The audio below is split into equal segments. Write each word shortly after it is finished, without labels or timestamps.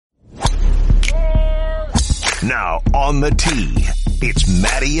Now on the tee, it's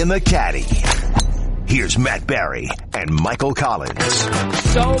Matty and the Caddy. Here's Matt Barry and Michael Collins.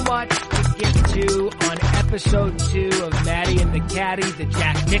 So much to get to on episode 2 of Matty and the Caddy, the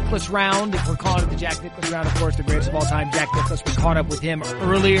Jack Nicklaus round. If we're calling it the Jack Nicklaus round, of course, the greatest of all time, Jack Nicklaus. We caught up with him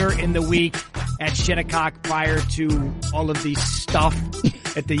earlier in the week at Shinnecock prior to all of the stuff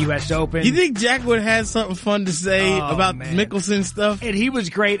at the U.S. Open. You think Jack would have had something fun to say about Mickelson stuff? And he was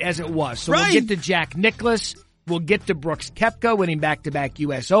great as it was. So right. We'll get to Jack Nicklaus. We'll get to Brooks Koepka winning back-to-back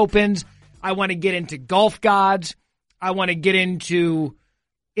U.S. Opens. I want to get into golf gods. I want to get into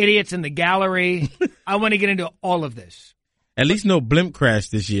idiots in the gallery. I want to get into all of this. At least no blimp crash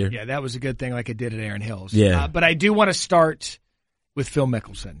this year. Yeah, that was a good thing like it did at Erin Hills. Yeah. But I do want to start with Phil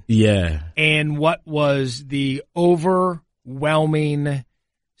Mickelson. Yeah. And what was the overwhelming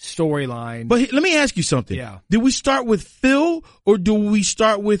storyline. But let me ask you something. Yeah. Did we start with Phil or do we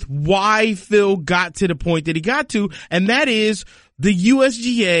start with why Phil got to the point that he got to? And that is the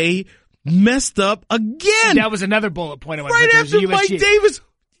USGA messed up again. That was another bullet point. I right after Mike Davis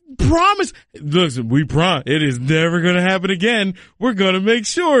promised. Listen, we promise it is never going to happen again. We're going to make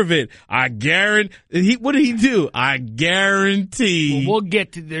sure of it. I guarantee. What did he do? I guarantee. Well, we'll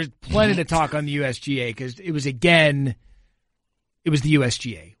get to. There's plenty to talk on the USGA because it was the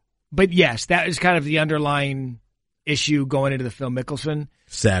USGA. But yes, that is kind of the underlying issue going into the Phil Mickelson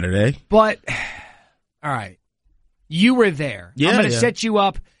Saturday. But all right, you were there. Yeah, I'm going to set you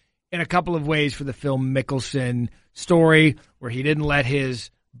up in a couple of ways for the Phil Mickelson story where he didn't let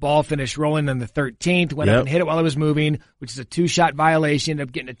his ball finish rolling on the 13th, went up and hit it while it was moving, which is a 2-shot violation, ended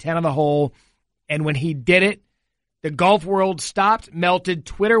up getting a 10 on the hole. And when he did it, the golf world stopped, melted,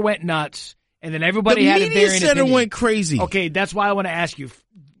 Twitter went nuts, and then everybody had a varying opinion. The media center went crazy. Okay, that's why I want to ask you.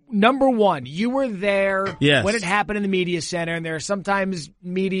 Number one, you were there when it happened in the media center, and there are sometimes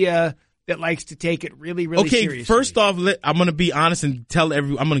media that likes to take it really, really seriously. Okay, first off, I'm going to be honest and tell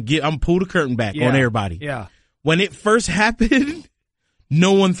everyone. I'm going to pull the curtain back on everybody. Yeah. When it first happened,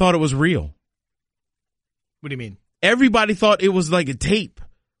 no one thought it was real. What do you mean? Everybody thought it was like a tape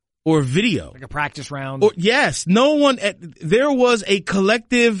or a video. Like a practice round? Yes. No one, there was a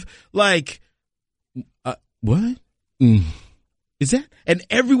collective, like, what? Is that? And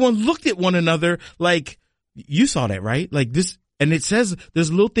everyone looked at one another like, you saw that, right? Like this. And it says, there's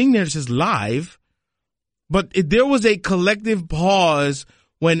a little thing there that says live, but there was a collective pause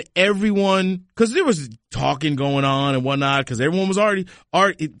when everyone, cause there was talking going on and whatnot, cause everyone was already,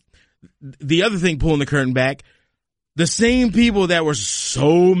 the other thing pulling the curtain back, the same people that were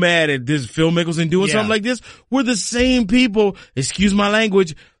so mad at this Phil Mickelson doing something like this were the same people, excuse my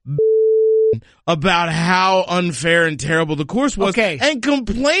language, about how unfair and terrible the course was and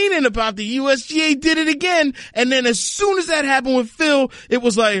complaining about the USGA did it again. And then as soon as that happened with Phil, it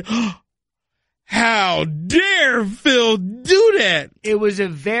was like, how dare Phil do that? It was a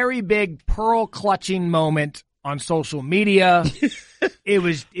very big pearl clutching moment on social media. It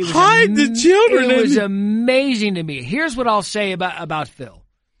was hide the children. It was amazing to me. Here's what I'll say about Phil.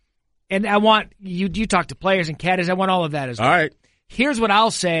 And I want you talk to players and caddies. I want all of that as well. All right. Here's what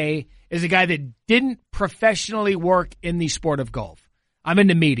I'll say is a guy that didn't professionally work in the sport of golf. I'm in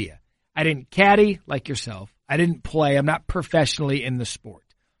the media. I didn't caddy like yourself. I didn't play. I'm not professionally in the sport.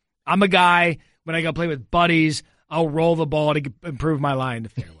 I'm a guy, when I go play with buddies, I'll roll the ball to improve my lie in the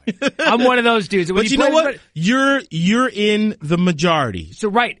fairway. I'm one of those dudes. But you know what? You're in the majority. So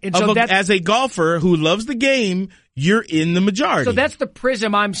right. And so as a golfer who loves the game, you're in the majority. So that's the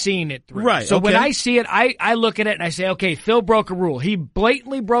prism I'm seeing it through. Right. So when I see it, I look at it and I say, okay, Phil broke a rule. He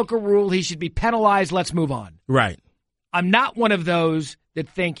blatantly broke a rule. He should be penalized. Let's move on. Right. I'm not one of those that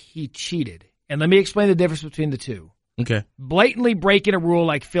think he cheated. And let me explain the difference between the two. Okay. Blatantly breaking a rule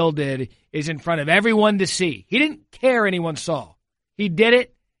like Phil did is in front of everyone to see. He didn't care anyone saw. He did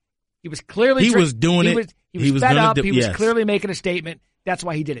it. He was clearly He was doing it. He was fed up. He was clearly making a statement. That's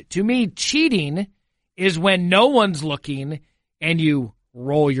why he did it. To me, cheating is when no one's looking and you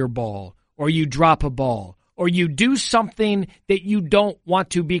roll your ball or you drop a ball or you do something that you don't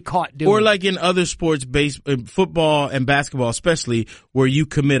want to be caught doing. Or like in other sports, football and basketball especially, where you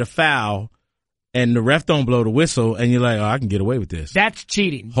commit a foul and the ref don't blow the whistle and you're like, oh, I can get away with this. That's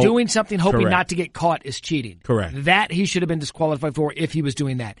cheating. Doing something hoping Correct. not to get caught is cheating. Correct. That he should have been disqualified for if he was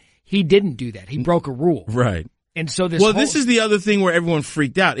doing that. He didn't do that. He broke a rule. Right. And so this is the other thing where everyone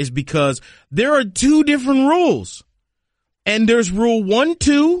freaked out is because there are two different rules. And there's rule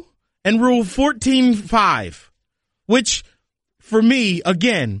 1-2 and rule 14-5, which for me,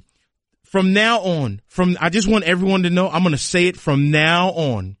 again, from now on, I just want everyone to know, I'm going to say it from now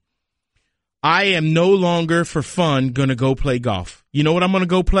on. I am no longer for fun going to go play golf. You know what I'm going to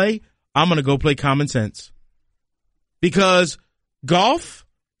go play? I'm going to go play common sense. because golf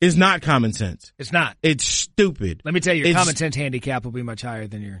is not common sense. It's not. It's stupid. Let me tell you, your common sense handicap will be much higher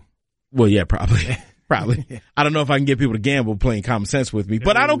than your. Well, yeah, probably. Probably. Yeah. I don't know if I can get people to gamble playing common sense with me,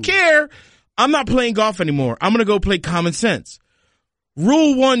 but I don't care. I'm not playing golf anymore. I'm going to go play common sense.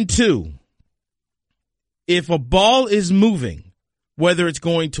 Rule 1-2. If a ball is moving, whether it's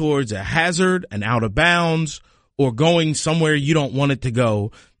going towards a hazard, an out of bounds, or going somewhere you don't want it to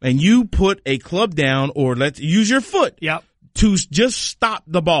go, and you put a club down or let's use your foot to just stop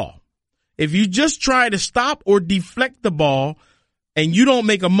the ball. If you just try to stop or deflect the ball and you don't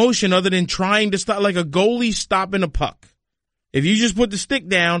make a motion other than trying to stop, like a goalie stopping a puck. If you just put the stick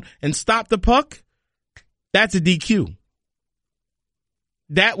down and stop the puck, that's a DQ.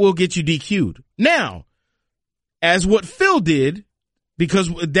 That will get you DQ'd. Now, as what Phil did, because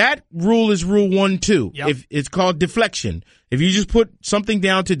that rule is rule 1-2. If it's called deflection. If you just put something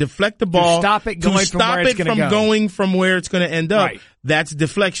down to deflect the ball, to stop it going from where it's going to end up, that's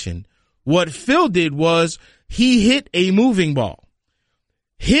deflection. What Phil did was he hit a moving ball.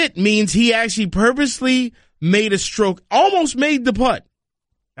 Hit means he actually purposely made a stroke, almost made the putt.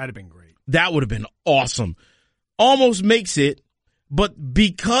 That'd have been great. That would have been awesome. Almost makes it. But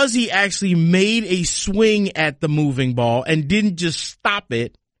because he actually made a swing at the moving ball and didn't just stop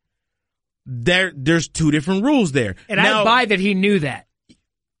it, there's two different rules there. And now, I buy that he knew that.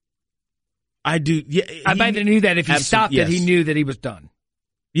 I do. Yeah, I buy that he knew that if he stopped it, he knew that he was done.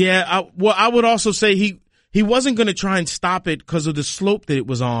 Yeah. I would also say he wasn't going to try and stop it because of the slope that it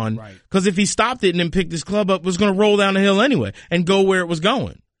was on. Right. Because if he stopped it and then picked his club up, it was going to roll down the hill anyway and go where it was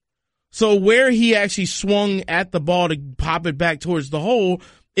going. So where he actually swung at the ball to pop it back towards the hole,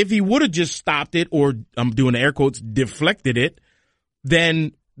 if he would have just stopped it, or I'm doing air quotes, deflected it,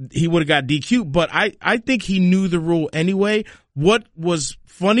 then he would have got DQ. But I think he knew the rule anyway. What was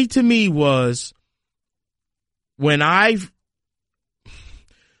funny to me was when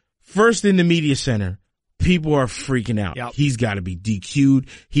first in the media center, people are freaking out. Yep. He's got to be DQ'd.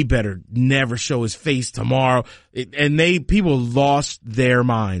 He better never show his face tomorrow. People lost their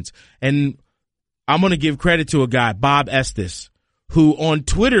minds. And I'm going to give credit to a guy, Bob Estes, who on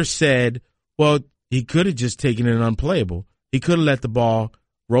Twitter said, well, he could have just taken it unplayable. He could have let the ball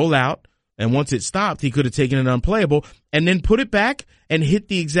roll out. And once it stopped, he could have taken it unplayable and then put it back and hit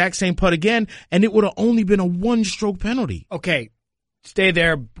the exact same putt again. And it would have only been a 1-stroke penalty. Okay. Stay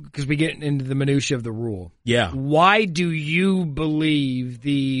there because we get into the minutia of the rule. Yeah. Why do you believe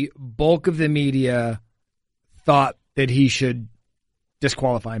the bulk of the media thought that he should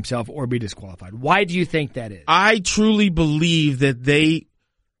disqualify himself or be disqualified? Why do you think that is? I truly believe that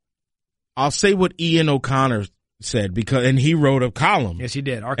I'll say what Ian O'Connor said and he wrote a column. Yes, he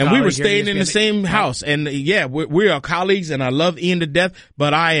did. And we were staying in the same house. And yeah, we are colleagues and I love Ian to death,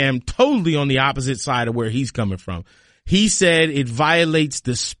 but I am totally on the opposite side of where he's coming from. He said it violates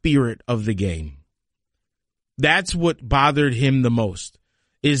the spirit of the game. That's what bothered him the most,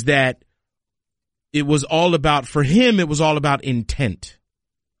 is that for him, it was all about intent.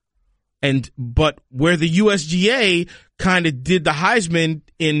 But where the USGA kind of did the Heisman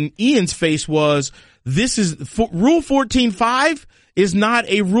in Ian's face was, Rule 14.5 is not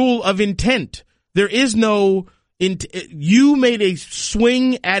a rule of intent. There is no you made a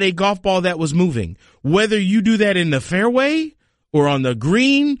swing at a golf ball that was moving. Whether you do that in the fairway or on the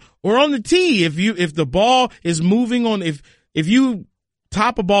green or on the tee, if the ball is moving if you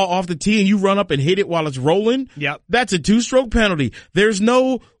top a ball off the tee and you run up and hit it while it's rolling, that's a 2-stroke penalty. There's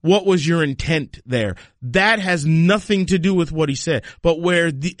no what was your intent there. That has nothing to do with what he said. But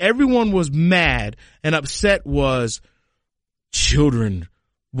where everyone was mad and upset was children.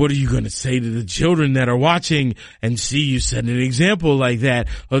 What are you going to say to the children that are watching and see you set an example like that?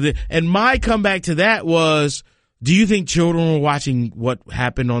 And my comeback to that was, do you think children were watching what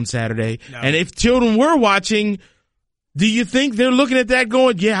happened on Saturday? No. And if children were watching, do you think they're looking at that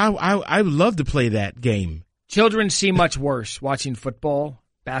going, yeah, I would love to play that game? Children see much worse watching football,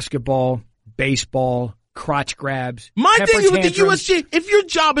 basketball, baseball, crotch grabs. My thing with the USGA, if your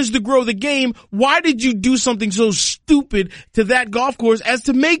job is to grow the game, why did you do something so stupid to that golf course as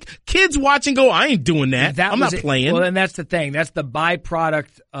to make kids watch and go, I ain't doing that. I'm not playing. Well, and that's the thing. That's the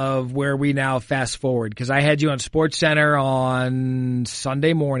byproduct of where we now fast forward. Because I had you on SportsCenter on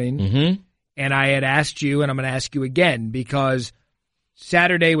Sunday morning, and I had asked you, and I'm going to ask you again, because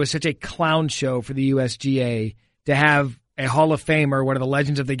Saturday was such a clown show for the USGA to have a Hall of Famer, one of the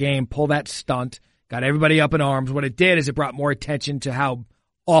legends of the game, pull that stunt. Got everybody up in arms. What it did is it brought more attention to how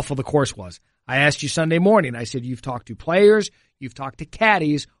awful the course was. I asked you Sunday morning. I said, you've talked to players. You've talked to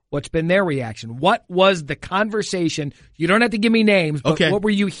caddies. What's been their reaction? What was the conversation? You don't have to give me names, but what were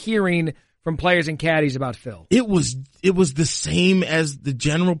you hearing from players and caddies about Phil. It was the same as the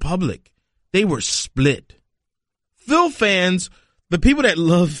general public. They were split. Phil fans, the people that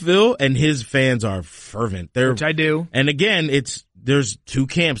love Phil, and his fans are fervent. Which I do. And again, there's two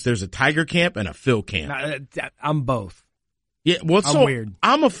camps. There's a Tiger camp and a Phil camp. I'm both. Yeah, well, I'm weird.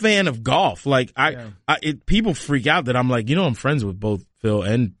 I'm a fan of golf. Like people freak out that I'm like, I'm friends with both Phil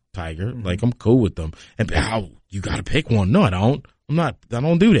and Tiger. Mm-hmm. Like I'm cool with them. And you got to pick one? No, I don't. I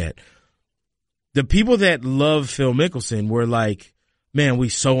don't do that. The people that love Phil Mickelson were like, man, we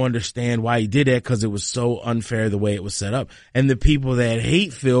so understand why he did that because it was so unfair the way it was set up. And the people that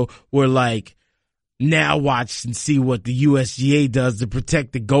hate Phil were like, now watch and see what the USGA does to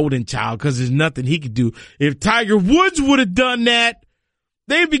protect the golden child because there's nothing he could do. If Tiger Woods would have done that,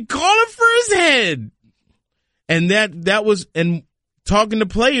 they'd be calling for his head. And that was, and talking to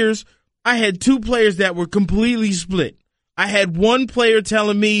players, I had two players that were completely split. I had one player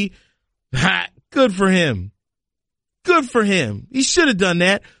telling me, good for him. Good for him. He should have done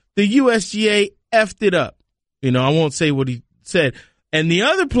that. The USGA effed it up. I won't say what he said. And the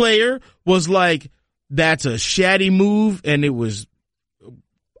other player was like, that's a shatty move. And it was,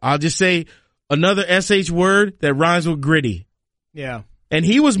 I'll just say another SH word that rhymes with gritty. Yeah. And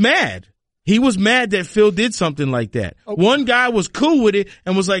he was mad. He was mad that Phil did something like that. Okay. One guy was cool with it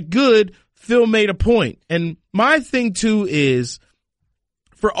and was like, good, Phil made a point. And my thing too is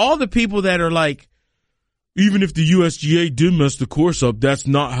for all the people that are like, even if the USGA did mess the course up, that's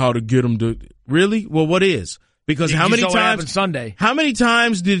not how to get them to really. Well, what is? Because how many times Sunday? How many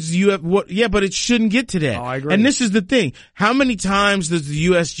times did you have what? Yeah, but it shouldn't get to that. Oh, I agree. And this is the thing: how many times does the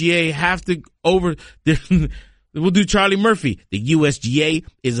USGA have to over? We'll do Charlie Murphy. The USGA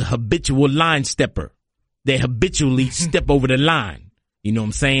is a habitual line stepper. They habitually step over the line. You know what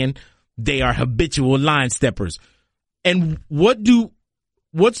I'm saying? They are habitual line steppers. And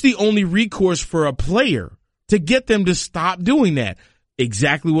what's the only recourse for a player to get them to stop doing that?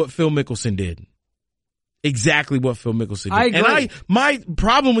 Exactly what Phil Mickelson did. Exactly what Phil Mickelson did. I agree. And my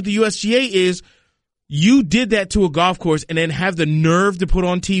problem with the USGA is you did that to a golf course and then have the nerve to put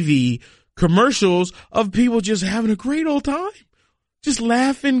on TV commercials of people just having a great old time. Just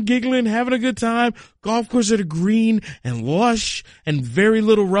laughing, giggling, having a good time. Golf courses are green and lush and very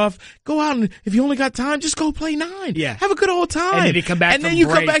little rough. Go out and if you only got time, just go play 9. Yeah. Have a good old time. And then you come back and then you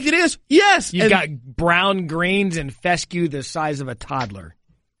come back to this. Yes. You got brown greens and fescue the size of a toddler.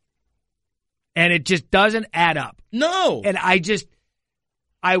 And it just doesn't add up. No. And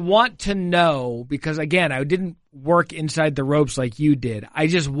I want to know, because again, I didn't work inside the ropes like you did. I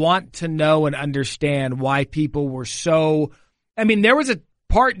just want to know and understand why people were so, there was a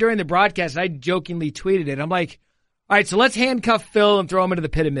part during the broadcast, I jokingly tweeted it. I'm like, all right, so let's handcuff Phil and throw him into the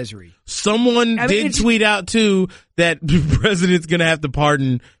pit of misery. Someone did tweet out too that the president's going to have to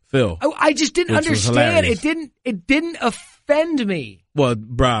pardon Phil. I just didn't understand. It didn't offend me. Well,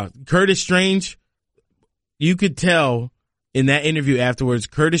 bro, Curtis Strange, you could tell in that interview afterwards,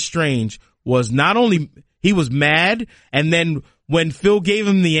 Curtis Strange was not only, he was mad, and then when Phil gave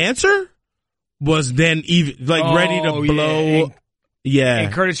him the answer, was then even ready to blow. Yeah.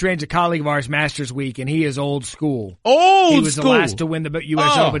 And Curtis Strange, a colleague of ours, Masters Week, and he is old school. He was the last to win the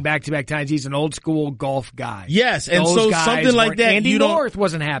U.S. Open back-to-back times. He's an old school golf guy. Yes, and so something like that, Andy North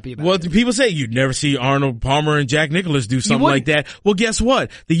wasn't happy about. Well, people say you'd never see Arnold Palmer and Jack Nicklaus do something like that. Well, guess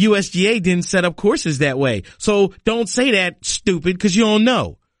what? The USGA didn't set up courses that way. So don't say that, stupid, because you don't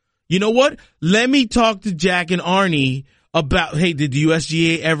know. You know what? Let me talk to Jack and Arnie about, hey, did the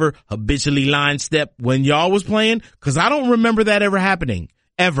USGA ever habitually line step when y'all was playing? Because I don't remember that ever happening.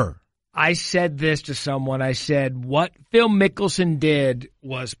 Ever. I said this to someone. I said, what Phil Mickelson did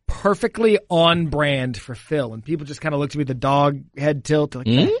was perfectly on brand for Phil. And people just kind of looked at me with the dog head tilt. Like,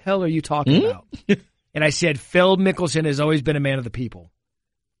 what the hell are you talking about? And I said, Phil Mickelson has always been a man of the people.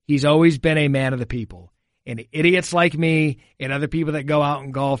 He's always been a man of the people. And idiots like me and other people that go out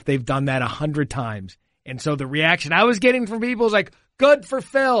and golf, they've done that 100 times. And so the reaction I was getting from people was like, good for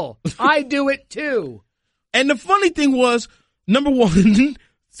Phil. I do it too. And the funny thing was, number one,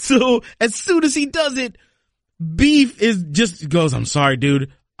 so as soon as he does it, Beef goes, I'm sorry,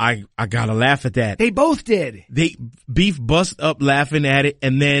 dude. I gotta laugh at that. They both did. Beef bust up laughing at it.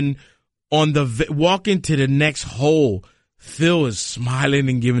 And then on walking to the next hole, Phil is smiling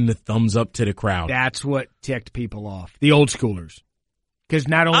and giving the thumbs up to the crowd. That's what ticked people off. The old schoolers. Because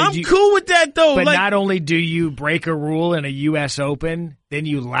not only I'm cool with that though. But not only do you break a rule in a U.S. Open, then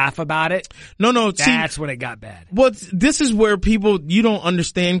you laugh about it. No. That's when it got bad. Well, this is where you don't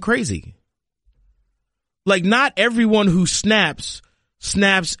understand crazy. Like not everyone who snaps,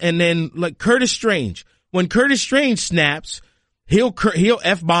 and then like Curtis Strange. When Curtis Strange snaps, he'll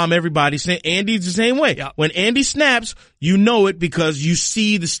F-bomb everybody. Andy's the same way. Yep. When Andy snaps, you know it because you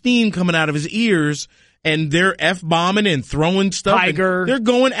see the steam coming out of his ears and they're F-bombing and throwing stuff. Tiger. They're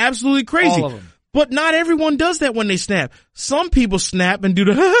going absolutely crazy. All of them. But not everyone does that when they snap. Some people snap and do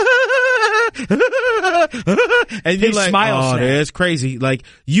the and you're like, oh, that's crazy. Like,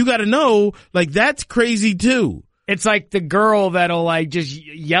 you gotta know, like, that's crazy too. It's like the girl that'll like just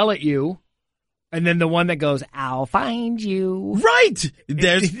yell at you, and then the one that goes, "I'll find you." Right.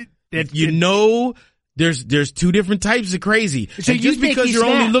 There's two different types of crazy. So and just because you're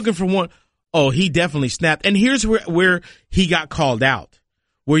only looking for one, oh, he definitely snapped. And here's where he got called out.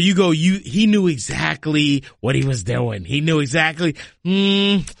 Where you go, he knew exactly what he was doing. He knew exactly,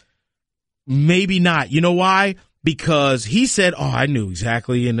 maybe not. You know why? Because he said, oh, I knew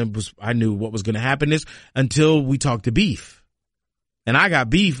exactly, and I knew what was going to happen this until we talked to Beef. And I got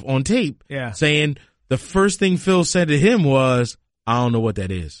Beef on tape saying the first thing Phil said to him was, I don't know what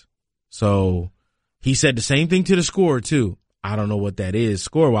that is. So he said the same thing to the scorer too. I don't know what that is.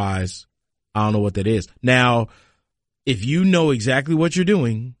 Score-wise, I don't know what that is. Now, if you know exactly what you're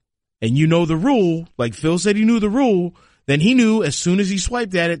doing and you know the rule, like Phil said he knew the rule, then he knew as soon as he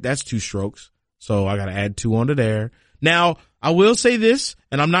swiped at it, that's 2 strokes. So I got to add 2 onto there. Now, I will say this,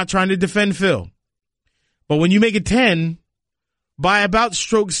 and I'm not trying to defend Phil, but when you make it 10, by about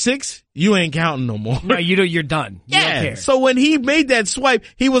stroke 6, you ain't counting no more. No, you're done. You don't care. So when he made that swipe,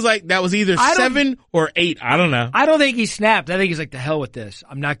 he was like, that was either 7 or 8. I don't know. I don't think he snapped. I think he's like, the hell with this.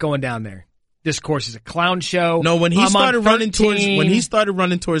 I'm not going down there. This course is a clown show. No, when he started running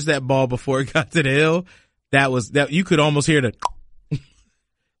towards that ball before it got to the hill, that you could almost hear the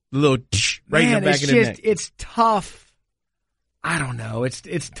little right in the back of the neck. It's tough. I don't know.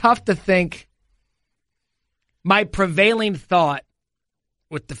 It's tough to think. My prevailing thought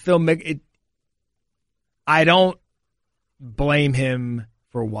with the film, I don't blame him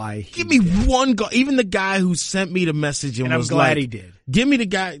for why. Give me one guy, even the guy who sent me the message and was I'm glad like, he did. Give me the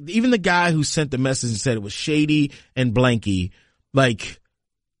guy, even the guy who sent the message and said it was shady and blanky. Like,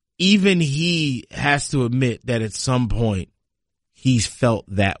 even he has to admit that at some point he's felt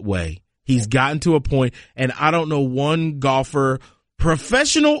that way. He's gotten to a point, and I don't know one golfer,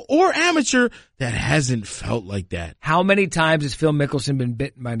 professional or amateur, that hasn't felt like that. How many times has Phil Mickelson been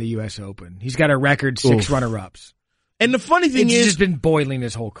bitten by the U.S. Open? He's got a record 6 runner-ups. And the funny thing is, it's just been boiling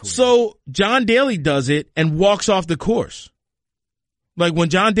his whole career. So John Daly does it and walks off the course. Like when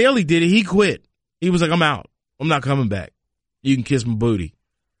John Daly did it, he quit. He was like, I'm out. I'm not coming back. You can kiss my booty.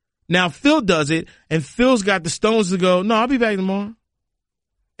 Now Phil does it, and Phil's got the stones to go, no, I'll be back tomorrow.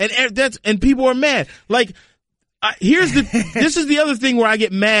 And people are mad. Like, this is the other thing where I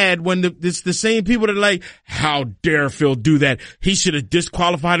get mad when it's the same people that are like, how dare Phil do that? He should have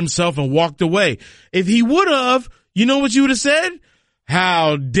disqualified himself and walked away. If he would have, you know what you would have said?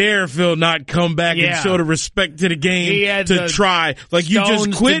 How dare Phil not come back and show the respect to the game to try? Like, you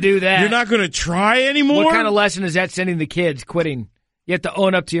just quit? Do that. You're not going to try anymore? What kind of lesson is that sending the kids, quitting? You have to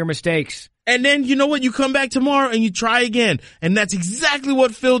own up to your mistakes. And then, you know what? You come back tomorrow and you try again. And that's exactly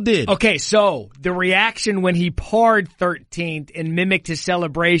what Phil did. Okay, so the reaction when he parred 13th and mimicked his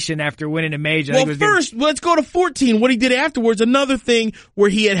celebration after winning a major. Well, first, let's go to 14. What he did afterwards, another thing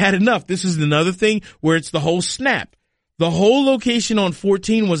where he had enough. This is another thing where it's the whole snap. The whole location on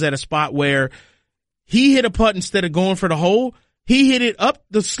 14 was at a spot where he hit a putt instead of going for the hole. He hit it up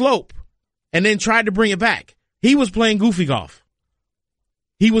the slope and then tried to bring it back. He was playing goofy golf.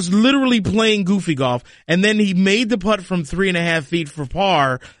 He was literally playing goofy golf, and then he made the putt from 3.5 feet for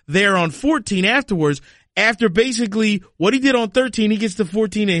par there on 14 afterwards. After basically what he did on 13, he gets to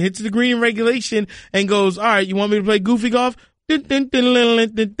 14 and hits the green in regulation and goes, all right, you want me to play goofy golf?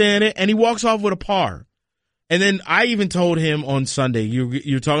 And he walks off with a par. And then I even told him on Sunday,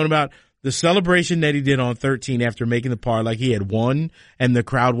 you're talking about the celebration that he did on 13 after making the par, like he had won, and the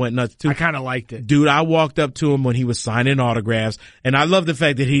crowd went nuts too. I kind of liked it. Dude, I walked up to him when he was signing autographs, and I love the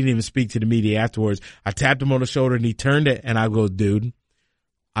fact that he didn't even speak to the media afterwards. I tapped him on the shoulder, and he turned it, and I go, dude,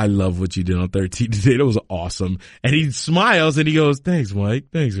 I love what you did on 13 today. That was awesome. And he smiles, and he goes, thanks, Mike.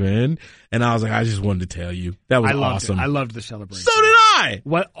 Thanks, man. And I was like, I just wanted to tell you. That was awesome. I loved the celebration. So did I.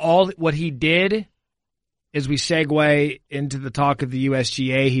 What he did, as we segue into the talk of the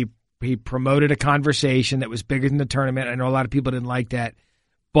USGA, he promoted a conversation that was bigger than the tournament. I know a lot of people didn't like that.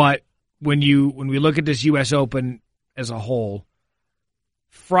 But when we look at this U.S. Open as a whole,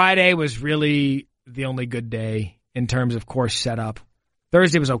 Friday was really the only good day in terms of course setup.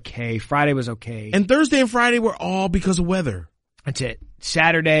 Thursday was okay. Friday was okay. And Thursday and Friday were all because of weather. That's it.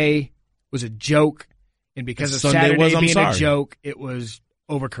 Saturday was a joke. And because of Saturday being a joke, it was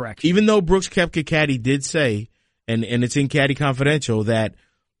overcorrection. Even though Brooks Koepka-Caddy did say, and it's in Caddy Confidential, that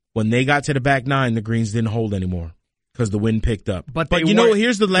when they got to the back nine, the greens didn't hold anymore because the wind picked up. But you know,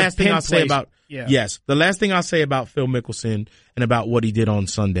 here's the last thing I'll say about the last thing I'll say about Phil Mickelson and about what he did on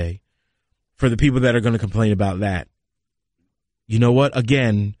Sunday. For the people that are going to complain about that, you know what?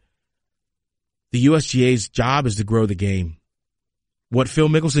 Again, the USGA's job is to grow the game. What Phil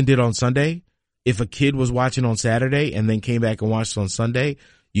Mickelson did on Sunday, if a kid was watching on Saturday and then came back and watched on Sunday,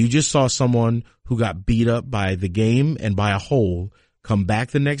 you just saw someone who got beat up by the game and by a hole come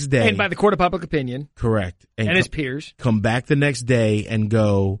back the next day. And by the court of public opinion. Correct. And his peers. Come back the next day and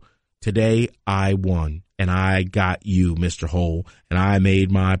go, today I won. And I got you, Mr. Hole. And I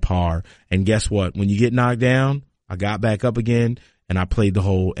made my par. And guess what? When you get knocked down, I got back up again and I played the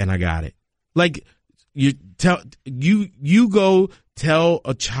hole and I got it. Like, you go tell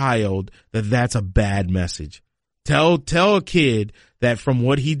a child that that's a bad message. Tell a kid that from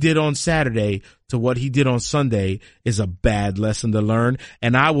what he did on Saturday to what he did on Sunday is a bad lesson to learn.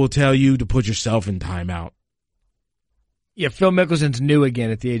 And I will tell you to put yourself in timeout. Yeah, Phil Mickelson's new again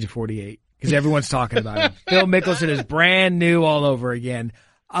at the age of 48 because everyone's talking about him. Phil Mickelson is brand new all over again.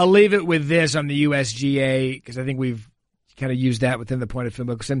 I'll leave it with this on the USGA because I think we've kind of used that within the point of Phil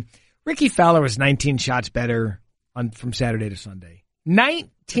Mickelson. Ricky Fowler was 19 shots better from Saturday to Sunday.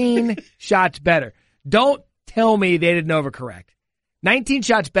 19 shots better. Don't tell me they didn't overcorrect. 19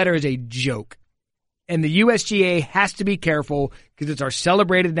 shots better is a joke. And the USGA has to be careful because it's our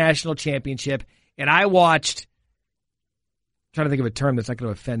celebrated national championship. And I watched, I'm trying to think of a term that's not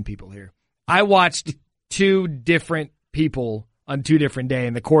going to offend people here. I watched two different people on two different days,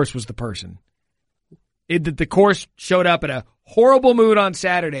 and the course was the person. The course showed up in a horrible mood on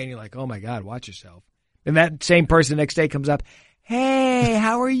Saturday, and you're like, oh my God, watch yourself. And that same person the next day comes up, hey,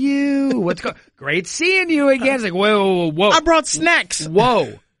 how are you? What's going? Great seeing you again. It's like, whoa. I brought snacks.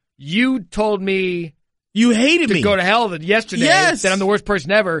 Whoa. You told me you hated me. To go to hell yesterday. Yes. That I'm the worst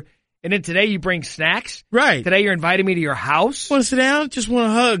person ever. And then today you bring snacks. Right. Today you're inviting me to your house. Want to sit down? Just want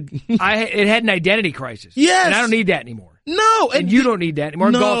to hug. It had an identity crisis. Yes. And I don't need that anymore. No. And you don't need that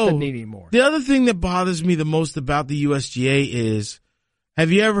anymore. No. Golf doesn't need anymore. The other thing that bothers me the most about the USGA is,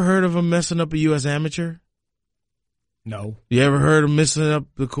 have you ever heard of them messing up a U.S. amateur? No. You ever heard of messing up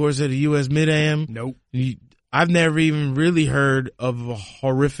the course at a U.S. Mid-Am? Nope. I've never even really heard of a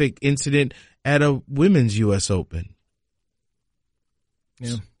horrific incident at a women's U.S. Open.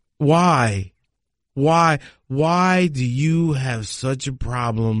 Yeah. Why? Why do you have such a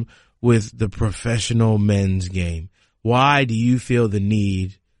problem with the professional men's game? Why do you feel the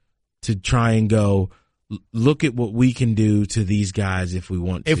need to try and go, look at what we can do to these guys if we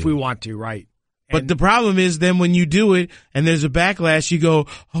want to? If we want to, right. But the problem is then when you do it and there's a backlash, you go,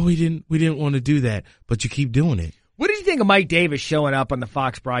 oh, we didn't want to do that, but you keep doing it. What did you think of Mike Davis showing up on the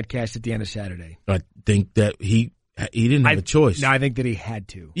Fox broadcast at the end of Saturday? I think that he didn't have a choice. No, I think that he had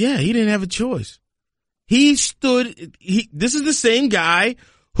to. Yeah, he didn't have a choice. This is the same guy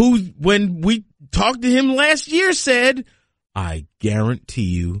who, when we talked to him last year, said, I guarantee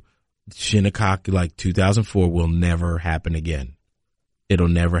you Shinnecock like 2004 will never happen again. It'll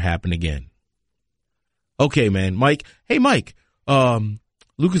never happen again. Okay, man. Mike. Hey, Mike.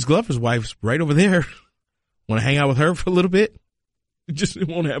 Lucas Glover's wife's right over there. Want to hang out with her for a little bit? It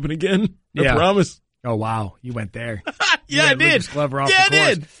won't happen again. I promise. Oh, wow. You went there. Yeah, I did. Lucas Glover off the course.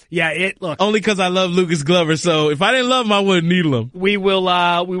 I did. Yeah, look. Only because I love Lucas Glover. So if I didn't love him, I wouldn't needle him. We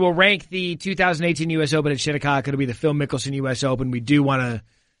will rank the 2018 U.S. Open at Shinnecock. It'll be the Phil Mickelson U.S. Open. We do want to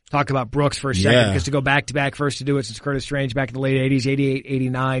talk about Brooks for a second because to go back-to-back first to do it since Curtis Strange back in the late 80s, 88,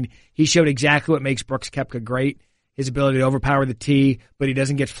 89, he showed exactly what makes Brooks Koepka great, his ability to overpower the tee, but he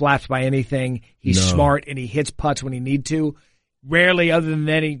doesn't get flapped by anything. He's smart, and he hits putts when he need to. Rarely, other than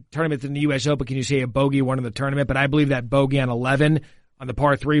any tournament in the U.S. Open, can you say a bogey won in the tournament, but I believe that bogey on 11 on the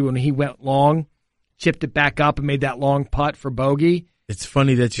par 3 when he went long, chipped it back up and made that long putt for bogey. It's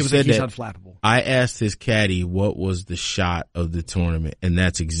funny that you said he's that. Unflappable. I asked his caddy what was the shot of the tournament, and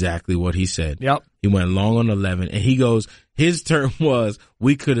that's exactly what he said. Yep. He went long on 11, and he goes, his term was,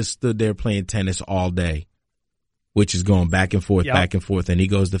 we could have stood there playing tennis all day, which is going back and forth, back and forth. And he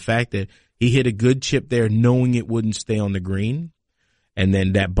goes, the fact that he hit a good chip there knowing it wouldn't stay on the green, and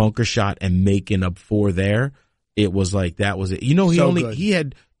then that bunker shot and making up 4 there, it was like that was it. You know, he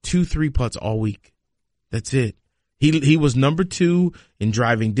had 2-3 putts all week. That's it. He was number 2 in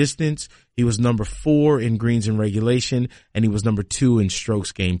driving distance. He was number 4 in greens and regulation, and he was number 2 in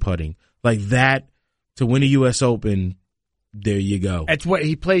strokes gained putting. Like that, to win a U.S. Open, there you go. That's what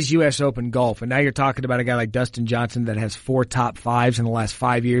he plays U.S. Open golf, and now you're talking about a guy like Dustin Johnson that has 4 top 5s in the last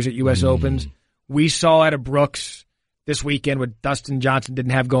 5 years at U.S. Opens. We saw out of Brooks this weekend. What Dustin Johnson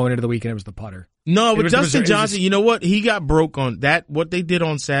didn't have going into the weekend, it was the putter. No, but Dustin Johnson, you know what? He got broke on that. What they did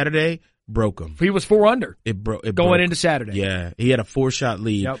on Saturday broke him. He was 4 under. It broke into Saturday. Yeah, he had a 4-shot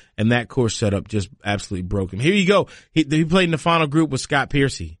lead, and that course setup just absolutely broke him. Here you go. He played in the final group with Scott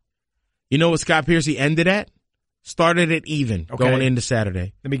Piercy. You know what Scott Piercy ended at? Started at even going into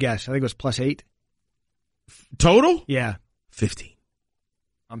Saturday. Let me guess. I think it was +8. Total? Yeah. 15.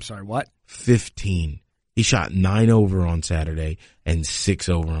 I'm sorry, what? 15. He shot 9 over on Saturday and 6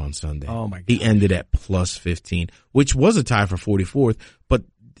 over on Sunday. Oh, my God. He ended at +15, which was a tie for 44th, but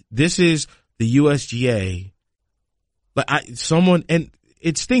this is the USGA. But and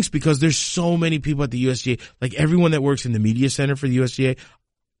it stinks because there's so many people at the USGA, like everyone that works in the media center for the USGA.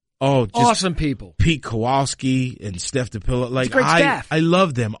 Oh, just awesome people. Pete Kowalski and Steph DePilla. Like, great staff. I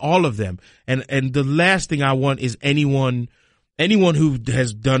love them, all of them. And the last thing I want is anyone who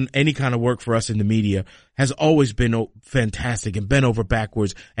has done any kind of work for us in the media has always been fantastic and bent over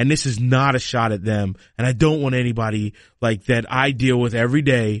backwards. And this is not a shot at them. And I don't want anybody like that I deal with every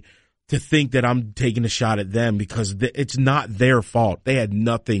day to think that I'm taking a shot at them because it's not their fault. They had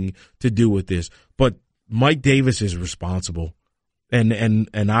nothing to do with this. But Mike Davis is responsible.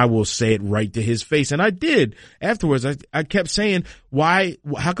 And I will say it right to his face. And I did afterwards. I kept saying,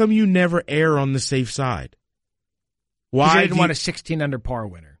 how come you never err on the safe side? Why he didn't want a 16 under par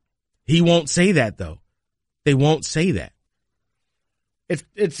winner. He won't say that though. They won't say that.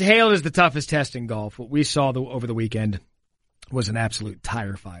 It's hailed as the toughest test in golf. What we saw over the weekend was an absolute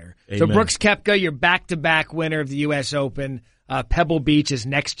tire fire. Amen. So Brooks Koepka, your back-to-back winner of the U.S. Open. Pebble Beach is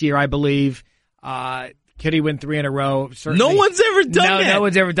next year, I believe. Could he win 3 in a row? Certainly. No one's ever done that. No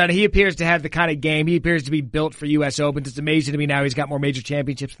one's ever done it. He appears to have the kind of game. He appears to be built for U.S. Opens. It's amazing to me now he's got more major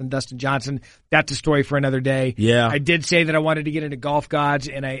championships than Dustin Johnson. That's a story for another day. Yeah. I did say that I wanted to get into golf gods,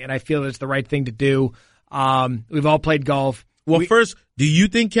 and I feel it's the right thing to do. We've all played golf. Well, first, do you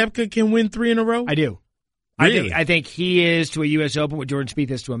think Koepka can win 3 in a row? I do. Really? I think he is to a U.S. Open what Jordan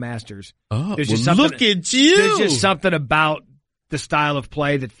Spieth is to a Masters. Oh, look at you. There's just something about the style of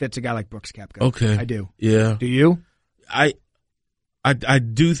play that fits a guy like Brooks Koepka. Okay. I do. Yeah. Do you? I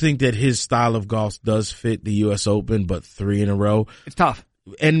do think that his style of golf does fit the U.S. Open, but 3 in a row. It's tough.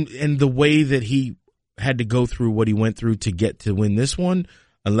 And the way that he had to go through what he went through to get to win this one,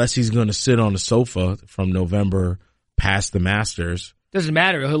 unless he's going to sit on a sofa from November past the Masters. Doesn't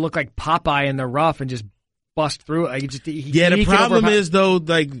matter. He'll look like Popeye in the rough and just bust through it. Like the problem is, though,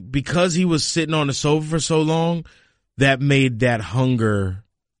 like because he was sitting on the sofa for so long, that made that hunger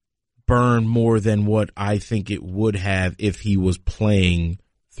burn more than what I think it would have if he was playing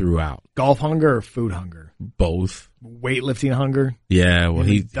throughout. Golf hunger or food hunger? Both. Weightlifting hunger? Yeah, well,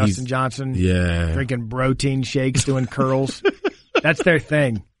 Dustin Johnson? Yeah. Drinking protein shakes, doing curls? That's their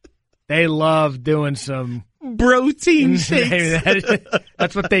thing. They love doing some protein shakes.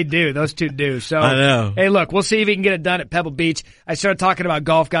 That's what they do. Those two do. So, I know. Hey, look, we'll see if he can get it done at Pebble Beach. I started talking about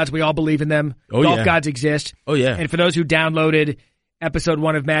golf gods. We all believe in them. Oh, golf yeah. gods exist. Oh, yeah. And for those who downloaded episode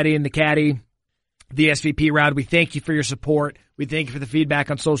 1 of Maddie and the Caddy, the SVP round, we thank you for your support. We thank you for the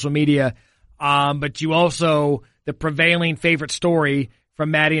feedback on social media. But you also, the prevailing favorite story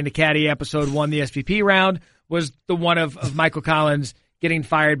from Maddie and the Caddy episode 1, the SVP round, was the one of Michael Collins getting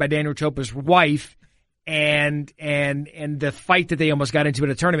fired by Daniel Chopa's wife and the fight that they almost got into at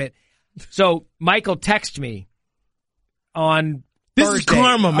a tournament. So Michael texted me on Thursday. This is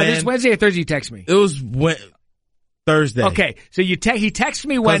karma, man. This Wednesday or Thursday you text me? It was Thursday. Okay, so he texted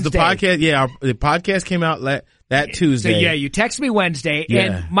me Wednesday. The podcast came out that Tuesday. So yeah, you text me Wednesday,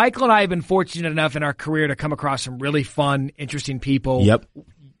 and Michael and I have been fortunate enough in our career to come across some really fun, interesting people. Yep.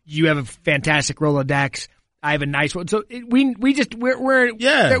 You have a fantastic Rolodex. I have a nice one. So we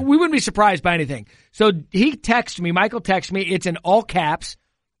wouldn't be surprised by anything. So he texted me, Michael texted me, it's in all caps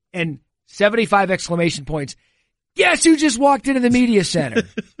and 75 exclamation points. Guess who just walked into the media center?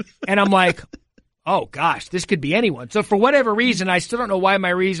 And I'm like, oh gosh, this could be anyone. So for whatever reason, I still don't know why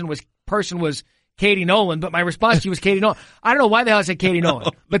my person was Katie Nolan, but my response to you was Katie Nolan. I don't know why the hell I said Katie Nolan,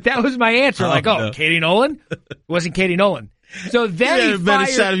 but that was my answer. No. Katie Nolan? It wasn't Katie Nolan. So then he better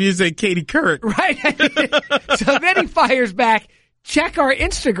shot of you say Katie Couric. Right. So then he fires back, check our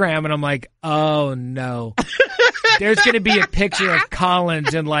Instagram. And I'm like, oh no. There's going to be a picture of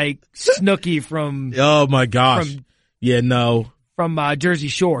Collins and like Snooki from. Oh my gosh. From Jersey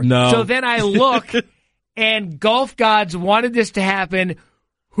Shore. No. So then I look and golf gods wanted this to happen.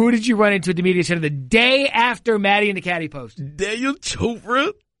 Who did you run into at the media center the day after Maddie and the Caddy posted? Daniel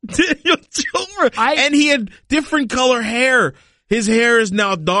Chopra. And he had different color hair. His hair is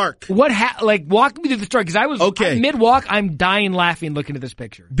now dark. Walk me through the story, because I was mid-walk, I'm dying laughing looking at this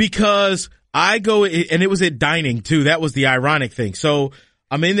picture. Because I go, and it was at dining too. That was the ironic thing. So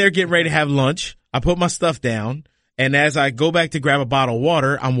I'm in there getting ready to have lunch. I put my stuff down. And as I go back to grab a bottle of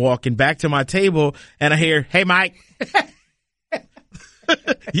water, I'm walking back to my table and I hear, "Hey, Mike."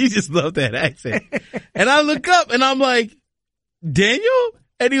 You just love that accent. And I look up and I'm like, "Daniel?"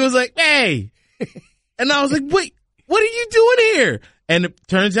 And he was like, "Hey." And I was like, "Wait, what are you doing here?" And it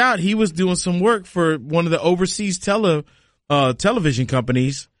turns out he was doing some work for one of the overseas television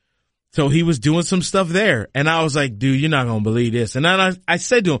companies. So he was doing some stuff there. And I was like, "Dude, you're not going to believe this." And then I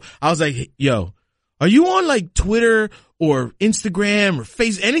said to him, I was like, "Yo, are you on like Twitter or Instagram or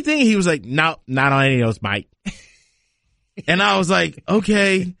Facebook, anything?" He was like, "No, not on any of those, Mike." And I was like,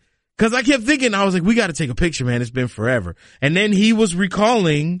 "Okay." Cause I kept thinking, I was like, "We got to take a picture, man. It's been forever." And then he was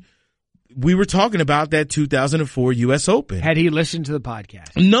recalling, we were talking about that 2004 U.S. Open. Had he listened to the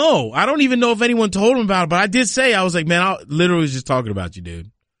podcast? No, I don't even know if anyone told him about it, but I did say, I was like, "Man, I literally was just talking about you,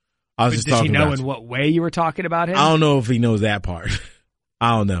 dude." I was just talking about you. Does he know in what way you were talking about him? I don't know if he knows that part.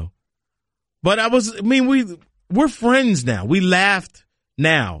 I don't know. But we're friends now. We laughed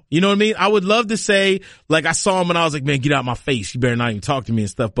now. You know what I mean? I would love to say, like, I saw him and I was like, "Man, get out my face. You better not even talk to me,"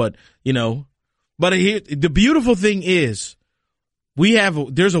 and stuff. But, the beautiful thing is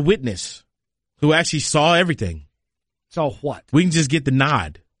there's a witness who actually saw everything. Saw what? We can just get the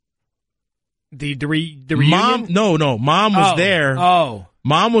nod. The reunion? Mom was there. Oh.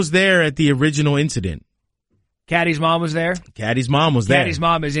 Mom was there at the original incident. Caddy's mom was there? Caddy's mom was there. Caddy's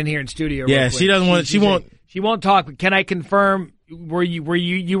mom is in here in studio. Yeah, she doesn't want, she won't talk, but can I confirm, you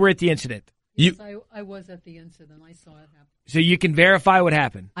were at the incident? Yes, I was at the incident. I saw it happen. So you can verify what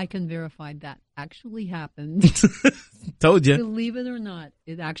happened? I can verify that actually happened. Told you. Believe it or not,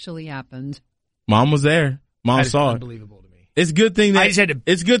 it actually happened. Mom was there. Mom saw it. Unbelievable to me. It's a good thing that I just had to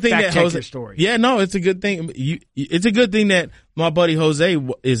it's a good thing that check Jose. your story. Yeah, no, it's a good thing. It's a good thing that my buddy Jose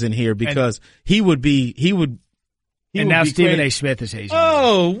isn't here because he would. And now Stephen A. Smith is hazing.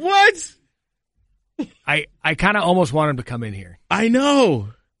 Oh, what? I kind of almost want him to come in here. I know.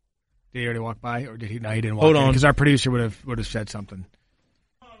 Did he already walk by, or did he? No, he didn't walk. Hold on, because our producer would have said something.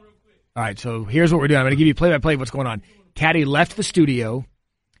 All right, so here's what we're doing. I'm going to give you play-by-play of what's going on. Caddy left the studio.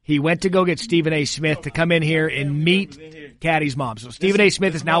 He went to go get Stephen A. Smith to come in here and meet Caddy's mom. So Stephen A.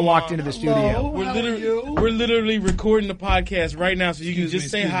 Smith has now walked into the studio. We're literally recording the podcast right now, so you can just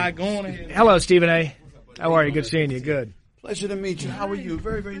say hi. Go on ahead. Hello, Stephen A. How are you? Good seeing you. Good. Pleasure to meet you. How are you?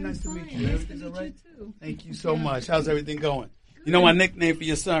 Very, very nice to meet you. Everything's all right? Thank you so much. How's everything going? You know my nickname for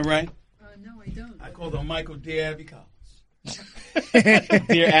your son, right? No, I don't. I called him Michael Dear Abby Collins.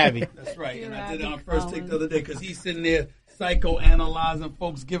 Dear Abby. That's right. Dear and I did it Abby on First Take Collins. the other day because he's sitting there psychoanalyzing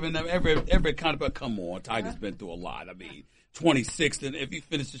folks, giving them every kind of, but come on, Tiger's been through a lot. I mean, 26th, and if he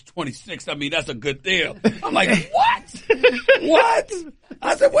finishes 26th, I mean, that's a good deal. I'm like, what? What?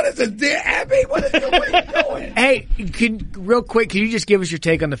 I said, what is it, Dear Abby? What are you doing? Hey, real quick, can you just give us your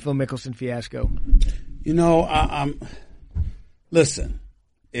take on the Phil Mickelson fiasco? You know, listen,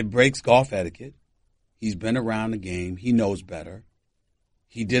 it breaks golf etiquette. He's been around the game. He knows better.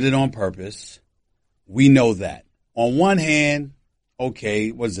 He did it on purpose. We know that. On one hand,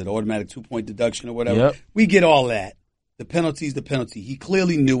 okay, what is it, automatic 2-point deduction or whatever? Yep. We get all that. The penalty's the penalty. He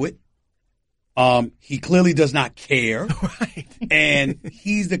clearly knew it. He clearly does not care. Right. And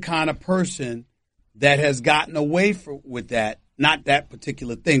he's the kind of person that has gotten away with that. Not that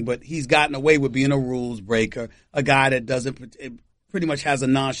particular thing, but he's gotten away with being a rules breaker, a guy that doesn't pretty much has a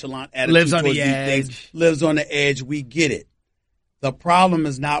nonchalant attitude. Lives on towards the these edge. things, lives on the edge. We get it. The problem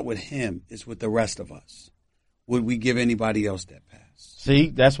is not with him. It's with the rest of us. Would we give anybody else that pass?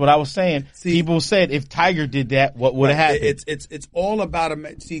 See, that's what I was saying. People said if Tiger did that, what would have happened? It's all about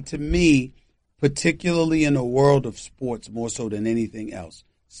see, to me, particularly in the world of sports, more so than anything else,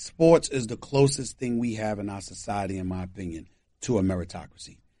 sports is the closest thing we have in our society, in my opinion, to a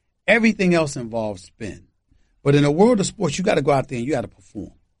meritocracy. Everything else involves spin. But in the world of sports, you got to go out there and you got to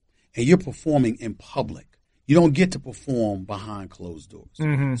perform. And you're performing in public. You don't get to perform behind closed doors.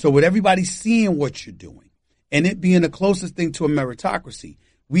 Mm-hmm. So with everybody seeing what you're doing, and it being the closest thing to a meritocracy,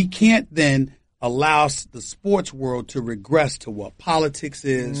 we can't then allow the sports world to regress to what politics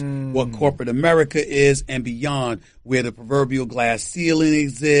is, what corporate America is, and beyond, where the proverbial glass ceiling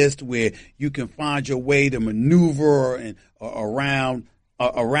exists, where you can find your way to maneuver and around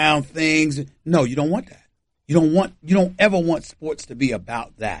things. No, you don't want that. You don't ever want sports to be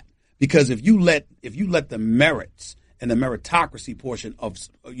about that, because if you let the merits and the meritocracy portion of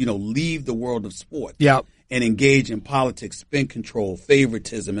leave the world of sports. Yep. And engage in politics, spin control,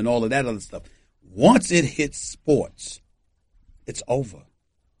 favoritism, and all of that other stuff. Once it hits sports, it's over.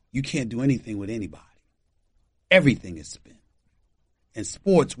 You can't do anything with anybody. Everything is spin. In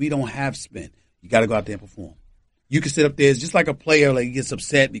sports, we don't have spin. You got to go out there and perform. You can sit up there. It's just like a player like gets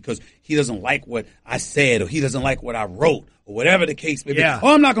upset because he doesn't like what I said or he doesn't like what I wrote or whatever the case may be. Yeah.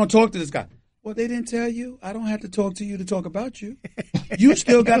 Oh, I'm not going to talk to this guy. Well, they didn't tell you. I don't have to talk to you to talk about you. You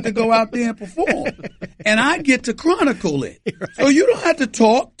still got to go out there and perform. And I get to chronicle it. Right. So you don't have to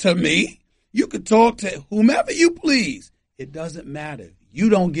talk to me. You can talk to whomever you please. It doesn't matter. You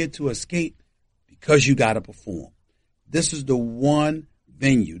don't get to escape because you got to perform. This is the one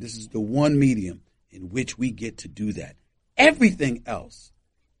venue. This is the one medium in which we get to do that. Everything else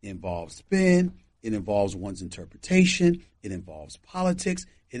involves spin. It involves one's interpretation. It involves politics.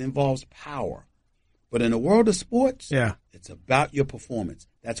 It involves power. But in the world of sports, it's about your performance.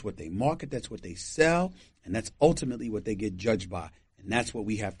 That's what they market. That's what they sell. And that's ultimately what they get judged by. And that's what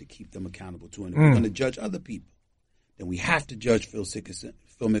we have to keep them accountable to. And if we're going to judge other people, then we have to judge Phil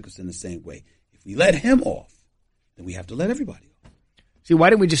Mickelson the same way. If we let him off, then we have to let everybody off. See, why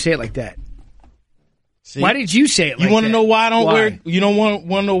didn't we just say it like that? See, why did you say it like that? You want to know why I don't wear? You don't want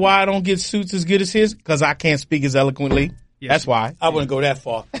to know why I don't get suits as good as his? Because I can't speak as eloquently. Yes. That's why. I wouldn't go that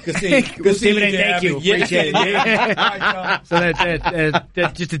far. Good Stephen A. Thank you. Appreciate it. So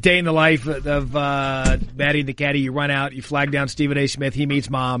that's just a day in the life of Maddie and the Caddy. You run out, you flag down Stephen A. Smith. He meets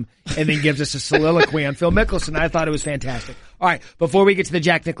Mom, and then gives us a soliloquy on Phil Mickelson. I thought it was fantastic. All right, before we get to the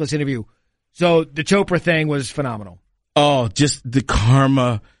Jack Nicklaus interview, so the Chopra thing was phenomenal. Oh, just the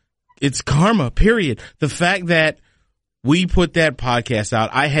karma. It's karma, period. The fact that we put that podcast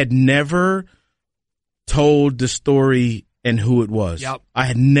out, I had never told the story and who it was. Yep. I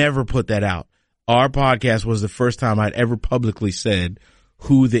had never put that out. Our podcast was the first time I'd ever publicly said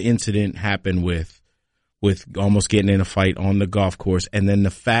who the incident happened with almost getting in a fight on the golf course. And then the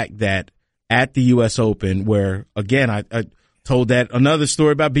fact that at the U.S. Open, where, again, I told that another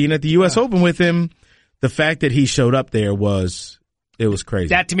story about being at the U.S. Open with him, the fact that he showed up there was crazy.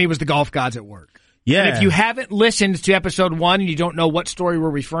 That, to me, was the golf gods at work. Yeah. And if you haven't listened to episode 1 and you don't know what story we're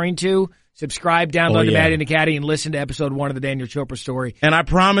referring to, subscribe, download to Maddie and the Caddy, and listen to episode 1 of the Daniel Chopra story. And I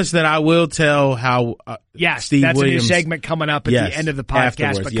promise that I will tell how Steve that's Williams, a new segment coming up at the end of the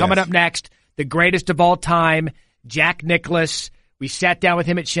podcast. But coming up next, the greatest of all time, Jack Nicklaus. We sat down with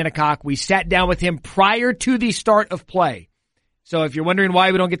him at Shinnecock. We sat down with him prior to the start of play. So if you're wondering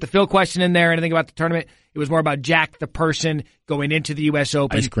why we don't get the Phil question in there or anything about the tournament, it was more about Jack, the person, going into the U.S.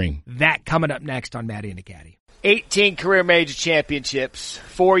 Open. Ice cream. That coming up next on Maddie and the Caddy. 18 career major championships,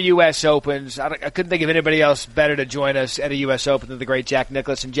 4 U.S. Opens. I couldn't think of anybody else better to join us at a U.S. Open than the great Jack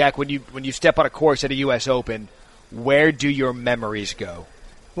Nicklaus. And Jack, when you step on a course at a U.S. Open, where do your memories go?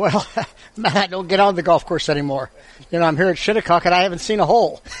 Well, I don't get on the golf course anymore. I'm here at Shinnecock and I haven't seen a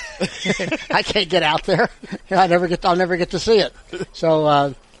hole. I can't get out there. I'll never get to see it.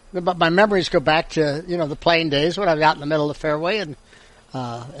 So, but my memories go back to, the playing days when I was out in the middle of the fairway and,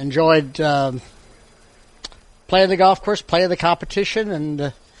 enjoyed, playing the golf course, playing the competition,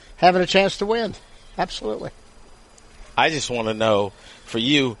 and having a chance to win. Absolutely. I just want to know, for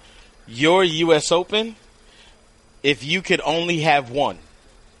you, your U.S. Open, if you could only have one,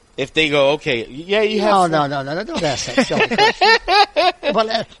 if they go, okay, you have No, don't ask that silly question.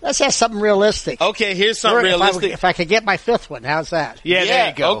 Well, let's ask something realistic. Okay, here's something realistic. If I could get my 5th one, how's that? Yeah, there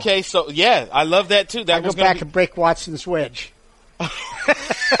you go. Okay, so, I love that, too. I go back and break Watson's wedge.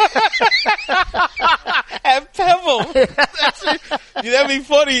 At Pebble. That'd be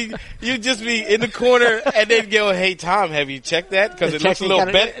funny. You'd just be in the corner and then go, hey, Tom, have you checked that? Because it looks a little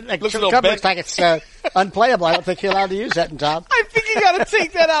bent. Looks like it's unplayable. I don't think you're allowed to use that in Tom. I think you got to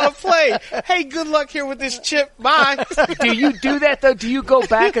take that out of play. Hey, good luck here with this chip. Bye. Do you do that, though? Do you go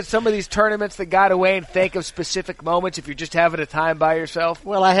back at some of these tournaments that got away and think of specific moments if you're just having a time by yourself?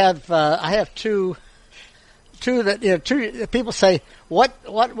 Well, I have two that two people say what's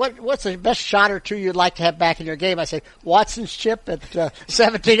the best shot or two you'd like to have back in your game? I say Watson's chip at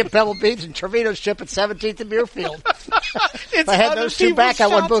 17 at Pebble Beach and Trevino's chip at 17th at Muirfield. If I had those two back, I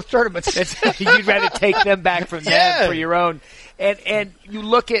won both tournaments. You'd rather take them back from them for your own. And you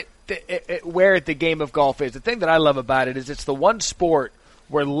look at where the game of golf is. The thing that I love about it is it's the one sport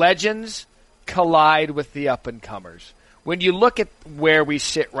where legends collide with the up and comers. When you look at where we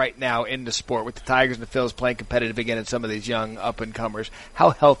sit right now in the sport with the Tigers and the Phils playing competitive again and some of these young up-and-comers, how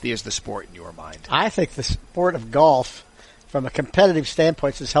healthy is the sport in your mind? I think the sport of golf, from a competitive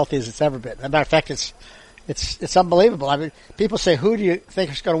standpoint, is as healthy as it's ever been. As a matter of fact, it's unbelievable. I mean, people say, who do you think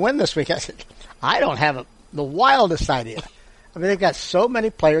is going to win this week? I said, I don't have the wildest idea. I mean, they've got so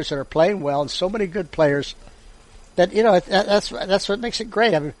many players that are playing well and so many good players that, that's what makes it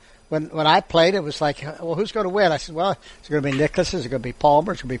great. I mean, When I played, it was like, well, who's going to win? I said, well, it's going to be Nicklaus, it's going to be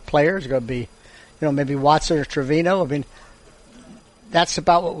Palmer, it's going to be players, it's going to be, maybe Watson or Trevino. I mean, that's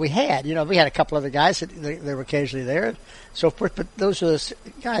about what we had. We had a couple other guys that they were occasionally there and so forth, but those were the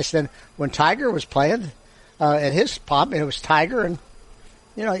guys. Then when Tiger was playing at his pop, it was Tiger, and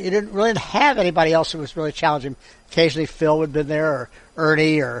you didn't really have anybody else who was really challenging. Occasionally Phil would have been there, or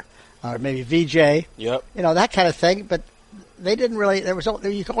Ernie, or maybe VJ. Yep. That kind of thing, but they didn't really.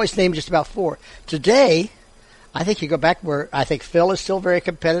 You could always name just about 4. Today, I think you go back where I think Phil is still very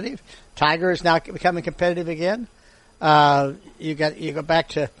competitive. Tiger is now becoming competitive again. You go back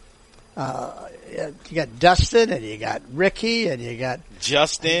to you got Dustin, and you got Ricky, and you got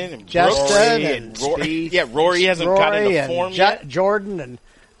Justin and Rory and Rory. Yeah, Rory hasn't got into form yet. Jordan, and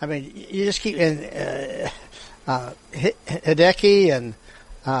you just keep in Hideki, and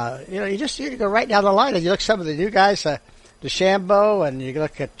you go right down the line, and you look at some of the new guys, DeChambeau, and you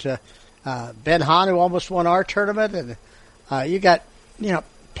look at Ben Hahn, who almost won our tournament, and you got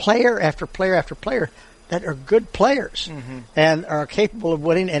player after player after player that are good players and are capable of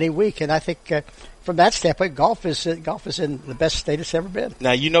winning any week. And I think from that standpoint, golf is in the best state it's ever been.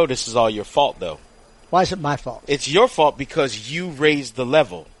 Now, this is all your fault, though. Why is it my fault? It's your fault because you raised the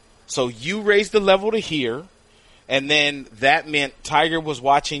level. So you raised the level to here, and then that meant Tiger was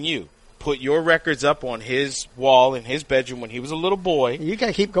watching you. Put your records up on his wall in his bedroom when he was a little boy. You got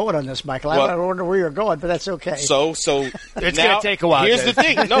to keep going on this, Michael. I don't wonder where you're going, but that's okay. So it's now, going to take a while. Here's the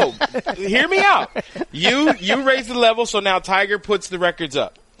thing. No, hear me out. You raise the level, so now Tiger puts the records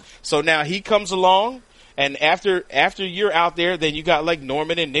up. So now he comes along, and after you're out there, then you got like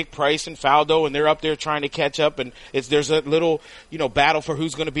Norman and Nick Price and Faldo, and they're up there trying to catch up, and there's a little battle for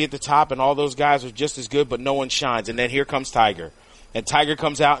who's going to be at the top, and all those guys are just as good, but no one shines. And then here comes Tiger. And Tiger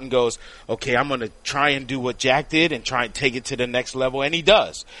comes out and goes, okay, I'm going to try and do what Jack did and try and take it to the next level. And he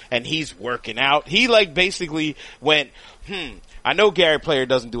does. And he's working out. He basically went, I know Gary Player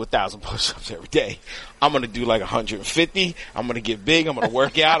doesn't do 1,000 push-ups every day. I'm going to do like 150. I'm going to get big. I'm going to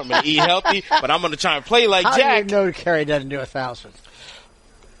work out. I'm going to eat healthy. But I'm going to try and play like Jack. Jack. How do you know Gary doesn't do 1,000?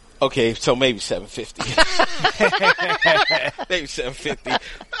 Okay, so maybe 750. Maybe 750.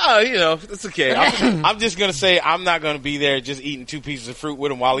 Oh, it's okay. I'm just going to say I'm not going to be there just eating 2 pieces of fruit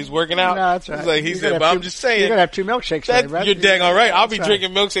with him while he's working out. No, that's right. Like he said, but I'm just saying. You're going to have 2 milkshakes. Right? You're dang all right. I'll be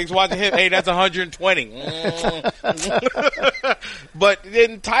drinking milkshakes watching him. Hey, that's 120. But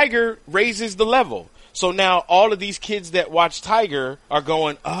then Tiger raises the level. So now all of these kids that watch Tiger are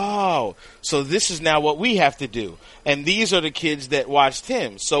going, oh, so this is now what we have to do. And these are the kids that watched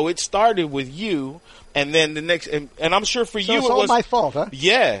him. So it started with you, and then the next, and I'm sure for you it's it all was my fault, huh?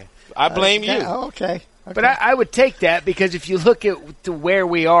 Yeah, I blame you. Okay. But I would take that because if you look at to where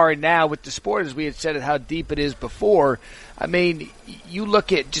we are now with the sport, as we had said, how deep it is before, you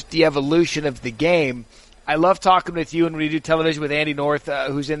look at just the evolution of the game. I love talking with you, and we do television with Andy North,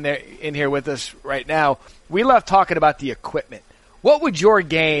 who's in here with us right now. We love talking about the equipment. What would your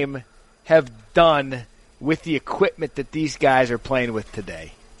game have done with the equipment that these guys are playing with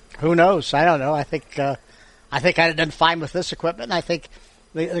today? Who knows? I don't know. I think I'd have done fine with this equipment. And I think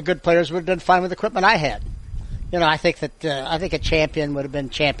the good players would have done fine with the equipment I had. I think that a champion would have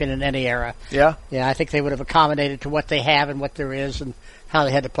been champion in any era. Yeah. Yeah, I think they would have accommodated to what they have and what there is and how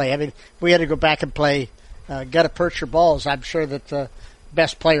they had to play. If we had to go back and play gutta perch your balls, I'm sure that the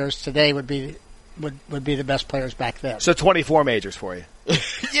best players today would be the best players back then. So 24 majors for you.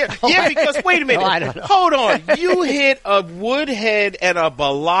 Yeah, because wait a minute. No, I don't know. Hold on. You hit a woodhead and a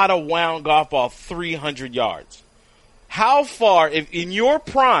balata wound golf ball 300 yards. How far, in your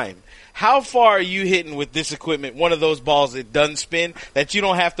prime, how far are you hitting with this equipment, one of those balls that doesn't spin, that you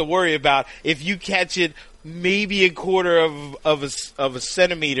don't have to worry about? If you catch it maybe a quarter of a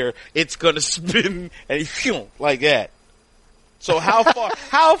centimeter, it's going to spin and like that. So how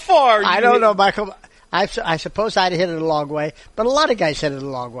far are you I don't know, Michael. I suppose I'd hit it a long way, but a lot of guys hit it a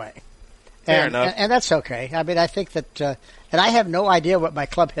long way. Fair enough. And that's okay. I think that, and I have no idea what my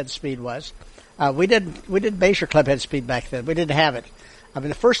club head speed was. We didn't measure club head speed back then. We didn't have it.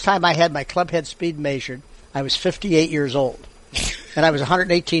 The first time I had my club head speed measured, I was 58 years old, and I was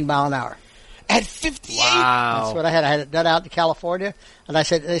 118 mile an hour. At 58? Wow. That's what I had. I had it done out in California, and they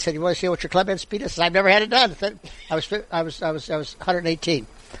said, you want to see what your club head speed is? I said, I've never had it done. I was 118,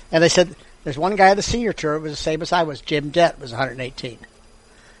 and they said, there's one guy on the senior tour who was the same as I was. Jim Dett was 118,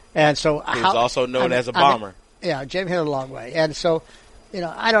 and so he was also known as a bomber. Yeah, Jim hit it a long way, and so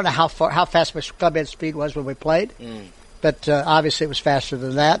I don't know how fast my club head speed was when we played, but obviously it was faster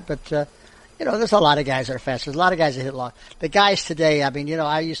than that. But there's a lot of guys that are faster. There's a lot of guys that hit long. The guys today,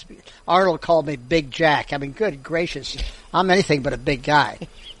 I used to be, Arnold called me Big Jack. Good gracious, I'm anything but a big guy.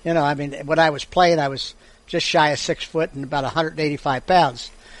 When I was playing, I was just shy of 6 foot and about 185 pounds.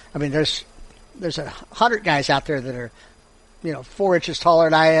 There's 100 guys out there that are 4 inches taller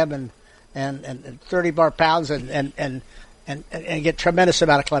than I am and 30 bar pounds and get tremendous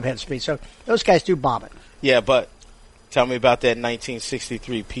amount of club head speed. So those guys do bomb it. Yeah, but tell me about that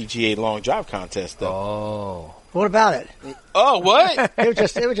 1963 PGA long drive contest, though. Oh. What about it? Oh, what? It was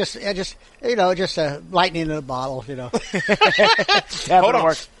just lightning in a bottle, Hold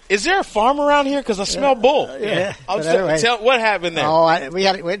on. Is there a farm around here? Because I smell bull. Yeah. Anyway. Tell what happened there. Oh, we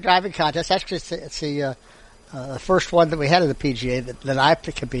had a driving contest. Actually, it's the first one that we had in the PGA that I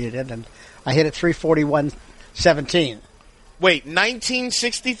competed in, and I hit it 341.17. Wait,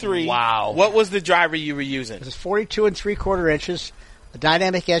 1963. Wow. What was the driver you were using? It was 42 3/4 inches, a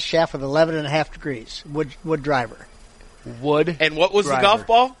dynamic S shaft with 11.5 degrees, wood driver. Wood. And what was driver. the golf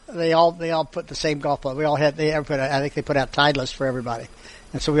ball? They all put the same golf ball. I think they put out Titleist for everybody,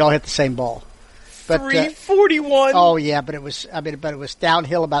 and so we all hit the same ball. But 341. oh yeah, but it was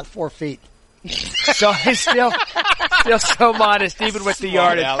downhill about 4 feet. So he's still so modest, even with the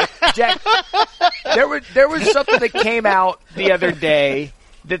yardage. Jack, there was something that came out the other day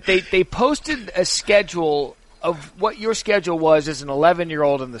that they posted a schedule of what your schedule was as an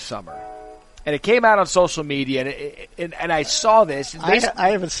 11-year-old in the summer, and it came out on social media, and I saw this. I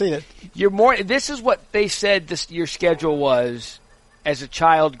haven't seen it. This is what they said your schedule was as a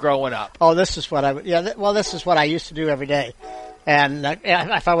child growing up. Oh, this is what this is what I used to do every day. And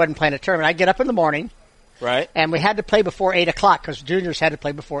if I wasn't playing a tournament, I'd get up in the morning. Right. And we had to play before 8 o'clock because juniors had to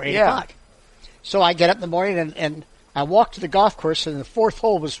play before 8 o'clock. So I get up in the morning and I walked to the golf course, and the fourth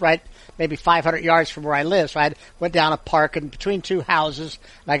hole was right maybe 500 yards from where I live. So I went down a park and between two houses,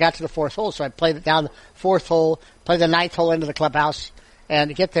 and I got to the fourth hole. So I played it down the fourth hole, played the ninth hole into the clubhouse,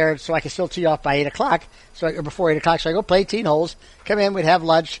 and get there so I could still tee off by 8 o'clock, or before 8 o'clock. So I go play 18 holes, come in, we'd have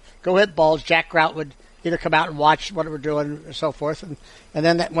lunch, go hit balls. Jack Grout would either come out and watch what we're doing and so forth. And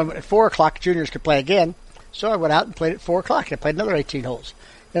then when at 4 o'clock, juniors could play again. So I went out and played at 4 o'clock, and I played another 18 holes.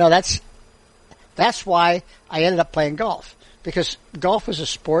 That's why I ended up playing golf, because golf was a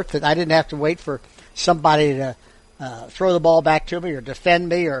sport that I didn't have to wait for somebody to throw the ball back to me or defend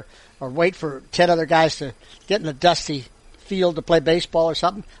me or wait for 10 other guys to get in a dusty field to play baseball or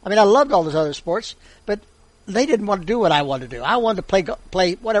something. I mean, I loved all those other sports, but they didn't want to do what I wanted to do. I wanted to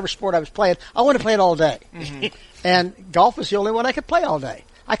play whatever sport I was playing. I wanted to play it all day. Mm-hmm. And golf was the only one I could play all day.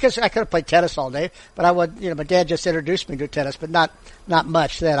 I could have played tennis all day, but I would, my dad just introduced me to tennis, but not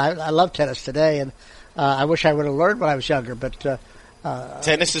much then. I love tennis today, and I wish I would have learned when I was younger, but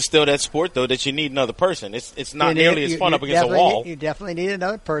tennis is still that sport though that you need another person. It's not nearly as fun up against a wall. You definitely need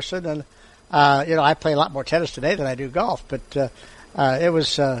another person, and I play a lot more tennis today than I do golf, but it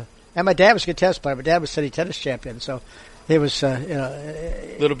was and my dad was a good tennis player. My dad was city tennis champion, so it was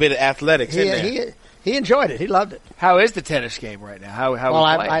a little bit of athletics in there. He enjoyed it. He loved it. How is the tennis game right now?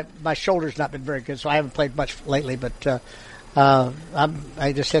 How my shoulder's not been very good, so I haven't played much lately. But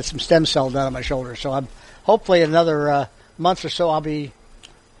I just had some stem cell done on my shoulder, so I'm hopefully in another month or so I'll be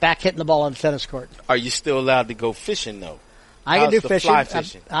back hitting the ball on the tennis court. Are you still allowed to go fishing though? I can do fishing. Fly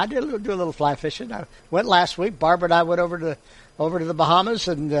fishing. I do a little fly fishing. I went last week. Barbara and I went over to the Bahamas,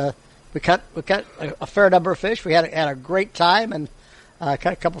 and we caught a fair number of fish. We had a great time, and got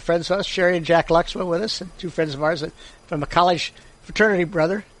a couple friends of us. Sherry and Jack Nicklaus went with us, and two friends of ours from a college fraternity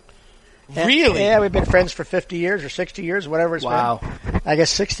brother. Really? Yeah, we've been friends for 50 years or 60 years, whatever it's been. I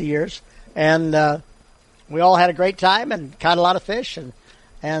guess 60 years. And we all had a great time and caught a lot of fish,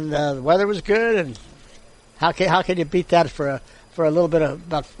 and the weather was good. And how can you beat that for a little bit of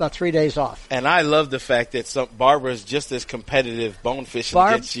about 3 days off? And I love the fact that Barbara is just as competitive bone fishing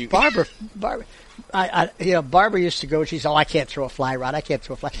against you. Barbara. Barbara used to go, and she said, I can't throw a fly rod. I can't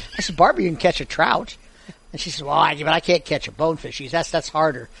throw a fly. I said, Barbara, you can catch a trout. And she said, but I can't catch a bonefish. That's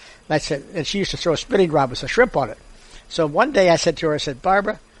harder. And I said, and she used to throw a spinning rod with a shrimp on it. So one day I said to her,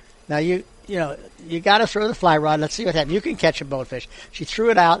 Barbara, now you got to throw the fly rod. Let's see what happens. You can catch a bonefish. She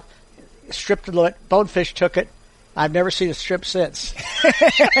threw it out, stripped the lure. Bonefish took it. I've never seen a strip since.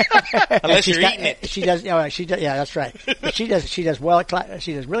 Unless you're eating it. She does. Yeah, that's right. But she does well.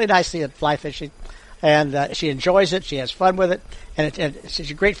 She does really nicely at fly fishing, and she enjoys it. She has fun with it, and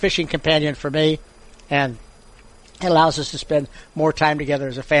she's a great fishing companion for me, and it allows us to spend more time together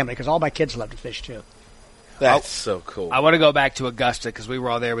as a family because all my kids love to fish too. That's so cool. I want to go back to Augusta because we were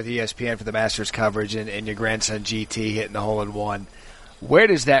all there with ESPN for the Masters coverage, and your grandson GT hitting the hole-in-one. Where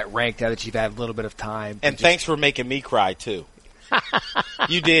does that rank now that you've had a little bit of time? And thanks for making me cry too.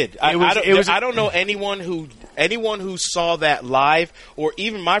 You did. I don't know anyone who saw that live, or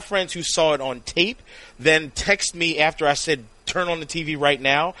even my friends who saw it on tape, then text me after I said turn on the TV right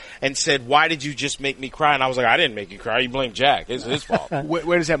now and said, "Why did you just make me cry?" And I was like, "I didn't make you cry. You blame Jack. It's his fault."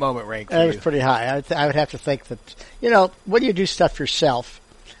 Where does that moment rank for It you? was pretty high. I would have to think that, when you do stuff yourself,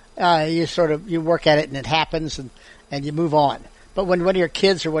 you work at it and it happens and you move on. But when one of your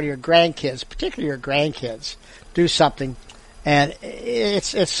kids or one of your grandkids, particularly your grandkids, do something, and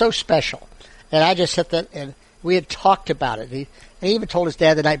it's so special. And I just hit that, and we had talked about it. He even told his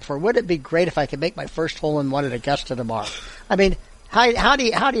dad the night before, "Wouldn't it be great if I could make my first hole-in-one at Augusta tomorrow?" I mean, how do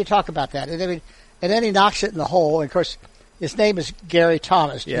you talk about that? And then he knocks it in the hole. And of course, his name is Gary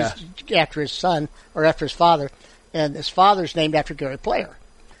Thomas, after his son or after his father, and his father's named after Gary Player.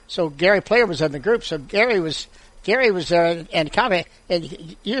 So Gary Player was in the group. So Gary was there and comment,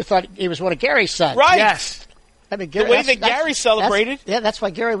 and you thought he was one of Gary's sons, Right. Yes. I mean, The way that Gary celebrated. that's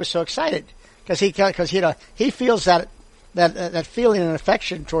why Gary was so excited because he feels that feeling and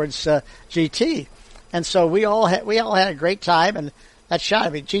affection towards GT, and so we all had a great time. And that shot, I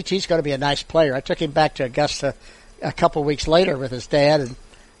mean, GT's going to be a nice player. I took him back to Augusta a couple of weeks later with his dad,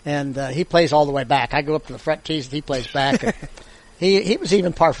 and he plays all the way back. I go up to the front tees and he plays back. And he was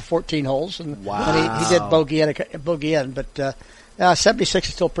even par for 14 holes, and he did bogey in, but. 76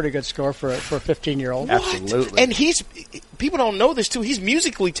 is still a pretty good score for a 15-year-old. Absolutely. And people don't know this too. He's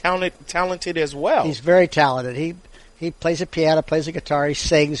musically talented as well. He's very talented. He plays the piano, plays the guitar, he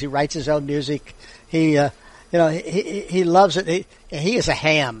sings, he writes his own music. He loves it. He is a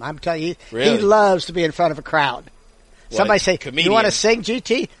ham. I'm telling you, Really? He loves to be in front of a crowd. Somebody say, comedian. "You want to sing,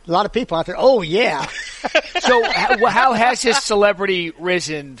 GT?" A lot of people out there. Oh yeah. So how has his celebrity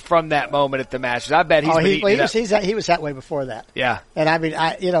risen from that moment at the Masters? I bet he was that way before that. Yeah. And I mean,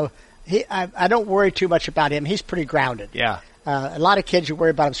 I don't worry too much about him. He's pretty grounded. Yeah. A lot of kids, you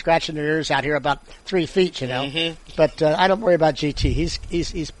worry about them scratching their ears out here about 3 feet, Mm-hmm. But I don't worry about GT.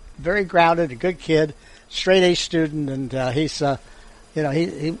 He's very grounded, a good kid, straight A student, and he's a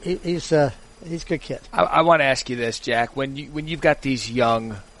good kid. I want to ask you this, Jack. When you've got these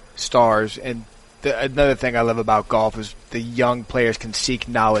young stars, and another thing I love about golf is the young players can seek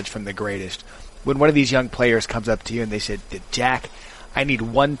knowledge from the greatest. When one of these young players comes up to you and they said, "Jack, I need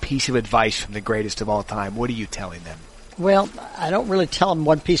one piece of advice from the greatest of all time," what are you telling them? Well, I don't really tell them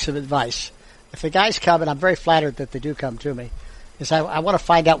one piece of advice. If the guys come, and I'm very flattered that they do come to me, is I want to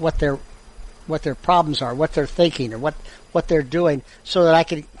find out what their problems are, what they're thinking, or what they're doing, so that I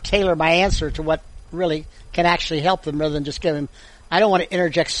can tailor my answer to what really can actually help them rather than just give them. I don't want to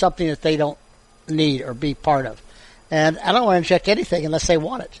interject something that they don't need or be part of. And I don't want to inject anything unless they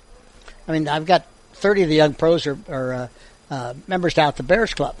want it. I mean, I've got 30 of the young pros are members down at the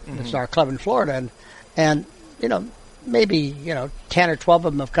Bears Club. Mm-hmm. It's our club in Florida. And maybe 10 or 12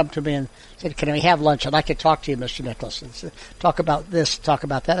 of them have come to me and said, "Can we have lunch? I'd like to talk to you, Mr. Nicklaus, and talk about this, talk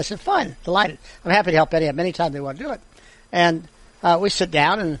about that." I said, "Fine, delighted. I'm happy to help any of them anytime they want to do it." And we sit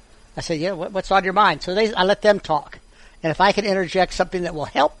down, and I say, "Yeah, what's on your mind?" So I let them talk. And if I can interject something that will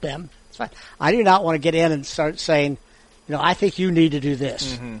help them, it's fine. I do not want to get in and start saying, "I think you need to do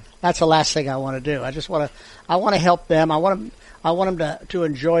this." Mm-hmm. That's the last thing I want to do. I want to help them. I want them to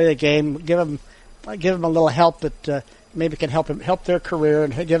enjoy the game, give them a little help that maybe can help their career,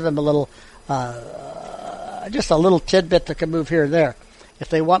 and give them a little, just a little tidbit that can move here and there. If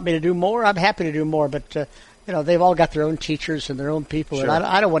they want me to do more, I'm happy to do more. But they've all got their own teachers and their own people, Sure. and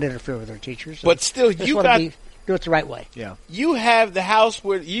I don't want to interfere with their teachers. But still, do it the right way. Yeah. You have the house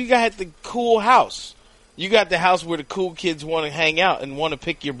where you got the cool house. You got the house where the cool kids want to hang out and want to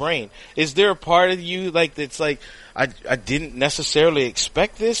pick your brain. Is there a part of you that's like, I didn't necessarily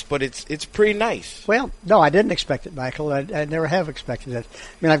expect this, but it's pretty nice? Well, no, I didn't expect it, Michael. I never have expected it. I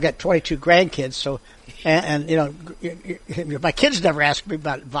mean, I've got 22 grandkids, so and my kids never ask me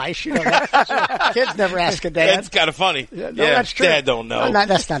about advice. That. Kids never ask a dad. That's kind of funny. No, that's true. Dad don't know. No,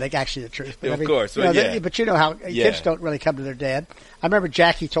 that's not actually the truth. But Of course, but you know how kids don't really come to their dad. I remember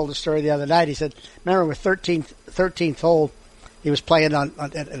Jackie told a story the other night. He said, "Remember with 13th hole, he was playing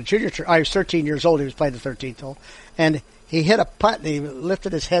at a junior. He was 13 years old. He was playing the 13th hole, and he hit a putt. And he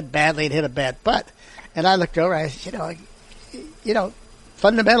lifted his head badly and hit a bad putt. And I looked over. I said,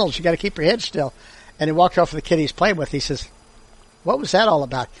 fundamentals. You got to keep your head still." And he walked off with the kid he's playing with. He says, "What was that all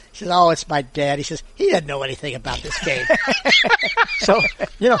about?" He says, "Oh, it's my dad." He says, "He didn't know anything about this game." So,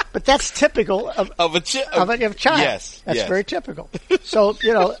 but that's typical of a child. Yes. That's very typical. So,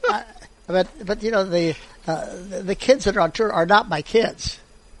 but the kids that are on tour are not my kids.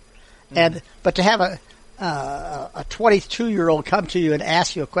 But to have a 22-year-old come to you and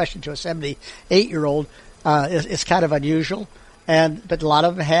ask you a question to a 78-year-old is kind of unusual. But a lot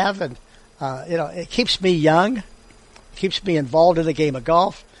of them have, and it keeps me young, keeps me involved in the game of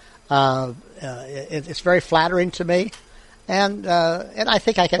golf. It's very flattering to me, and I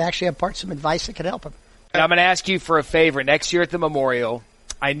think I can actually impart some advice that could help him. And I'm going to ask you for a favor. Next year at the Memorial,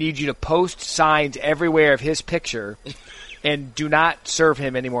 I need you to post signs everywhere of his picture, and do not serve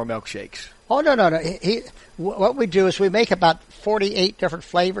him any more milkshakes. Oh, no. What we do is we make about 48 different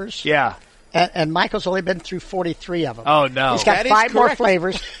flavors. Yeah. And Michael's only been through 43 of them. Oh, no. He's got That is 5 more correct.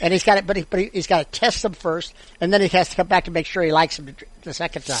 flavors, and he's got it, but he's got to test them first, and then he has to come back to make sure he likes them the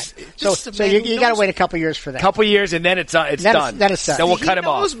second time. So you got to wait a couple years for that. Couple years, and then it's done. Then it's done. Then we'll He cut him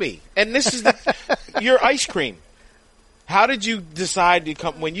off. knows me, and this is your ice cream. How did you decide to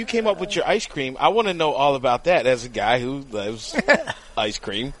come when you came up with your ice cream? I want to know all about that as a guy who loves ice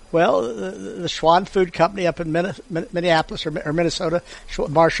cream. Well, the Schwann Food Company up in Minneapolis or Minnesota,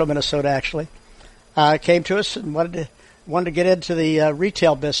 Marshall, Minnesota, actually, came to us and wanted to get into the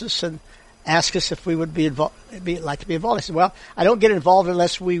retail business and asked us if we would like to be involved. I said, well, I don't get involved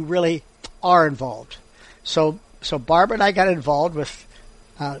unless we really are involved. So Barbara and I got involved with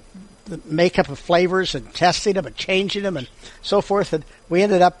the makeup of flavors and testing them and changing them and so forth. And we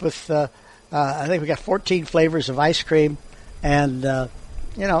ended up with, I think we got 14 flavors of ice cream. And,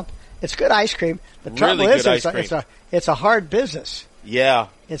 it's good ice cream. The trouble Really is good ice cream. it's a hard business. Yeah.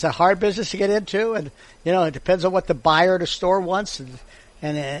 It's a hard business to get into. And, it depends on what the buyer at a store wants.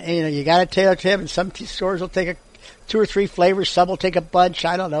 And you got to tailor to him. And some stores will take 2 or 3 flavors. Some will take a bunch.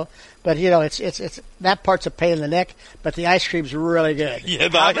 I don't know. But, it's that part's a pain in the neck. But the ice cream's really good. Yeah.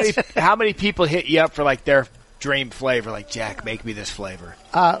 How many people hit you up for like their dream flavor? Like, Jack, make me this flavor.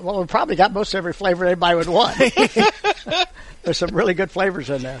 Well, we probably got most every flavor anybody would want. There's some really good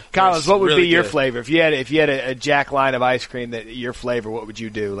flavors in there. Collins, what would really be your good. flavor if you had a Jack line of ice cream that your flavor? What would you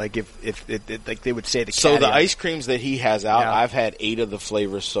do? Like if like they would say the So caddy the on- ice creams that he has out, Yeah. I've had 8 of the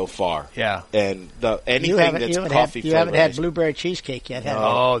flavors so far. Yeah. And anything You haven't coffee you haven't had flavored. blueberry cheesecake yet, have you?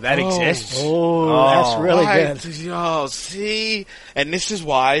 Oh, that exists. Oh, that's really Right. good. Oh, see? And this is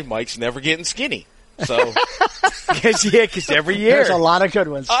why Mike's never getting skinny. So Because every year There's a lot of good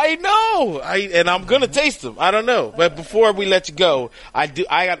ones. I know. And I'm gonna taste them. I don't know. But before we let you go, I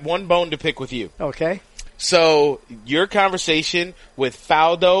got one bone to pick with you. Okay. So your conversation with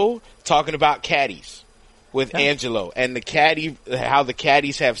Faldo talking about caddies with Angelo and the caddy, how the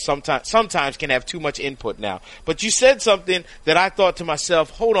caddies have sometimes can have too much input now. But you said something that I thought to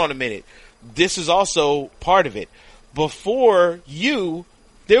myself, hold on a minute. This is also part of it. Before you,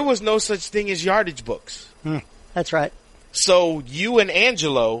 there was no such thing as yardage books. That's right. So you and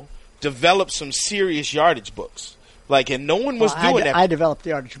Angelo developed some serious yardage books. And no one was doing that. I developed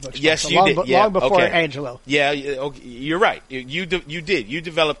the yardage books. Yes, you long, did. Yeah, long before okay. Angelo. Yeah, okay, you're right. You did. You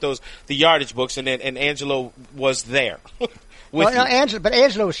developed the yardage books, and Angelo was there with you.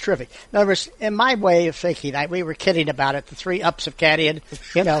 Angelo was terrific. In other words, in my way of thinking, we were kidding about it. The 3 ups of caddying.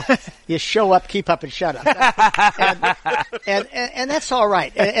 You show up, keep up, and shut up. and that's all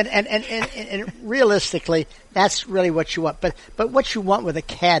right. And realistically, that's really what you want. But what you want with a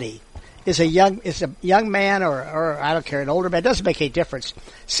caddy is a young man or I don't care, an older man. It doesn't make any difference.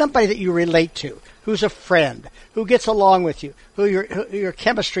 Somebody that you relate to, who's a friend, who gets along with you, who your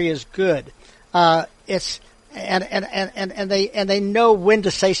chemistry is good. And they know when to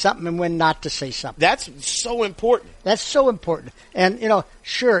say something and when not to say something. That's so important. That's so important. And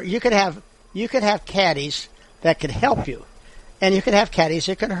sure, you could have caddies that could help you, and you could have caddies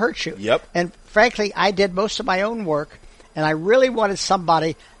that could hurt you. Yep. And frankly, I did most of my own work, and I really wanted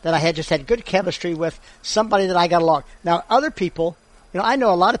somebody that I had good chemistry with, somebody that I got along. Now, other people, I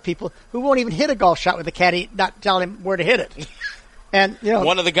know a lot of people who won't even hit a golf shot with a caddy, not telling him where to hit it. And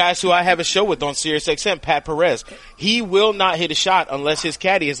one of the guys who I have a show with on SiriusXM, Pat Perez, he will not hit a shot unless his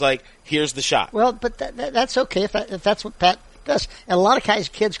caddy is like, "Here's the shot." Well, but that's okay if that's what Pat does. And a lot of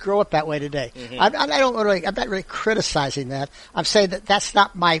kids grow up that way today. Mm-hmm. I'm not really criticizing that. I'm saying that's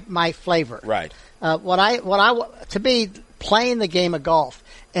not my flavor. Right. To me, playing the game of golf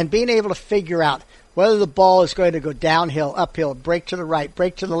and being able to figure out whether the ball is going to go downhill, uphill, break to the right,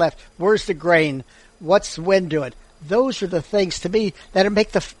 break to the left, where's the grain, what's the wind doing. Those are the things to me that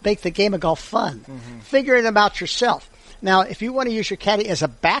make the game of golf fun. Mm-hmm. Figuring them out yourself. Now, if you want to use your caddy as a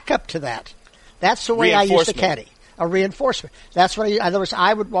backup to that, that's the way I use the caddy. A reinforcement. That's what in other words,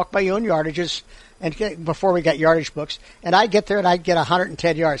 I would walk my own yardages before we got yardage books, and I'd get there and I'd get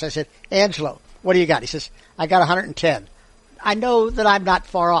 110 yards. I said, Angelo, what do you got? He says, I got 110. I know that I'm not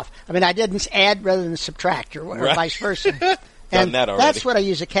far off. I mean, I didn't add rather than subtract or vice versa. And that already. That's what I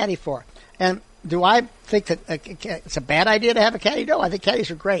use a caddy for. And do I think that it's a bad idea to have a caddy? No, I think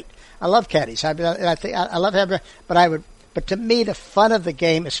caddies are great. I love caddies. I love having, but to me, the fun of the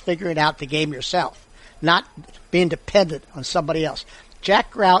game is figuring out the game yourself, not being dependent on somebody else.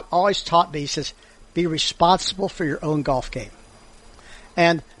 Jack Grout always taught me, he says, be responsible for your own golf game.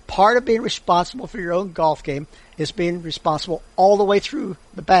 And part of being responsible for your own golf game is being responsible all the way through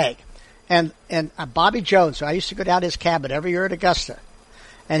the bag. And Bobby Jones, so I used to go down to his cabin every year at Augusta.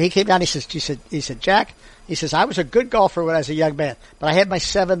 And he came down, he said, Jack, he says, I was a good golfer when I was a young man, but I had my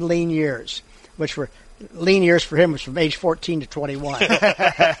 7 lean years, which were lean years for him was from age 14 to 21.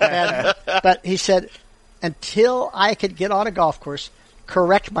 But he said, until I could get on a golf course,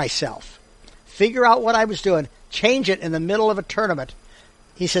 correct myself, figure out what I was doing, change it in the middle of a tournament,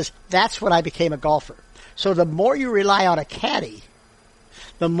 he says, that's when I became a golfer. So the more you rely on a caddy,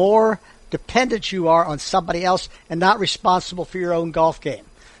 the more dependent you are on somebody else and not responsible for your own golf game.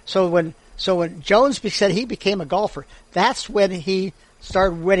 So when Jones said he became a golfer, that's when he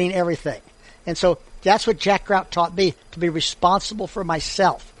started winning everything. And so that's what Jack Grout taught me, to be responsible for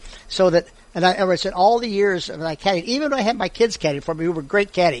myself. So that, and I was in all the years that I caddied, even when I had my kids caddied for me, who were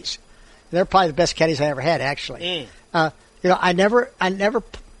great caddies. They're probably the best caddies I ever had, actually.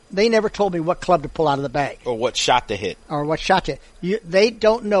 They never told me what club to pull out of the bag. Or what shot to hit. They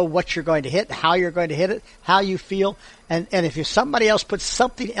don't know what you're going to hit, how you're going to hit it, how you feel. And if somebody else puts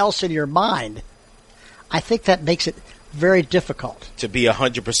something else in your mind, I think that makes it very difficult. To be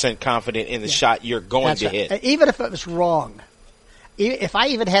 100% confident in the shot you're going to hit. Even if it was wrong. If I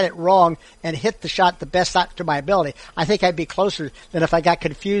even had it wrong and hit the shot the best to my ability, I think I'd be closer than if I got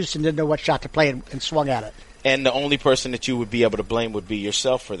confused and didn't know what shot to play and swung at it. And the only person that you would be able to blame would be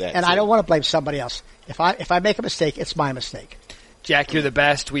yourself for that. And I don't want to blame somebody else. If I make a mistake, it's my mistake. Jack, you're the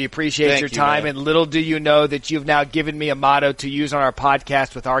best. We appreciate Thank your you, time. man. And little do you know that you've now given me a motto to use on our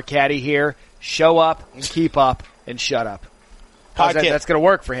podcast with our caddy here. Show up, keep up, and shut up. That's going to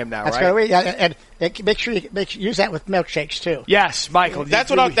work for him now, that's right? And make sure you use that with milkshakes too. Yes, Michael. That's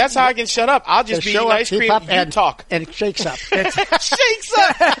how I can shut up. I'll just be ice cream. You talk and shakes up. Shakes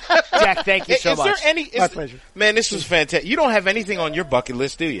up. Jack, thank you so much. My pleasure. Man, this was fantastic. You don't have anything on your bucket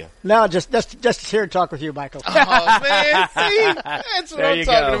list, do you? No, just here and talk with you, Michael. Oh man, see, that's what I'm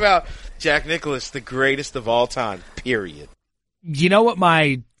talking about. Jack Nicklaus, the greatest of all time. Period. You know what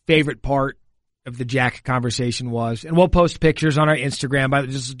my favorite part of the Jack conversation was? And we'll post pictures on our Instagram.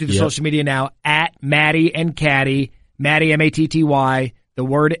 Just do the social media now, at Matty and Caddy, Matty, M-A-T-T-Y, the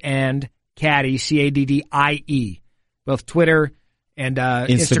word and Caddy, C-A-D-D-I-E. Both Twitter and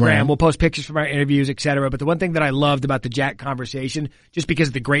Instagram. We'll post pictures from our interviews, etc. But the one thing that I loved about the Jack conversation, just because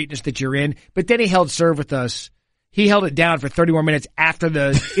of the greatness that you're in, but then he held serve with us. He held it down for 30 more minutes after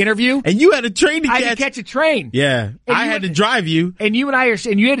the interview. And you had a train to catch. I had to catch a train. Yeah. I had to drive you. And you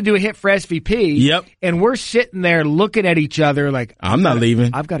and you had to do a hit for SVP. Yep. And we're sitting there looking at each other like, I'm not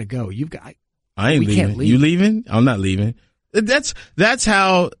leaving. I've got to go. I ain't leaving. Can't leave. You leaving? I'm not leaving. That's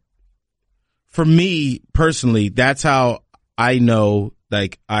how, for me personally, that's how I know,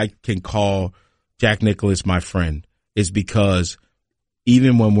 like, I can call Jack Nicklaus my friend, is because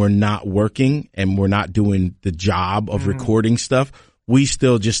even when we're not working and we're not doing the job of recording stuff, we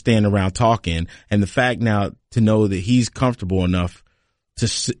still just stand around talking. And the fact now to know that he's comfortable enough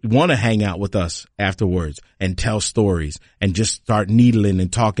to want to hang out with us afterwards and tell stories and just start needling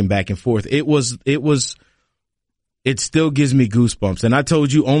and talking back and forth. It still gives me goosebumps. And I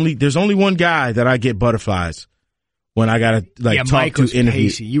told you there's only one guy that I get butterflies when I gotta talk Mike to was interview.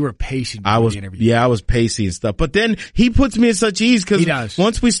 Pacey. You were patient. I was pacey and stuff. But then he puts me in such ease because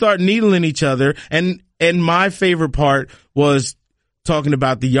once we start needling each other, and my favorite part was talking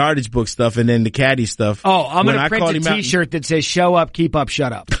about the yardage book stuff and then the caddy stuff. Oh, I'm going to print a T-shirt that says "Show up, keep up,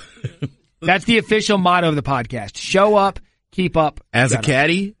 shut up." That's the official motto of the podcast. Show up, keep up. As a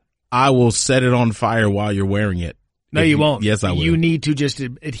caddy, I will set it on fire while you're wearing it. No, you won't. Yes, I will. You need to just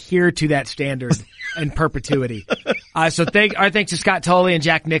adhere to that standard in perpetuity. So our thanks to Scott Tolley and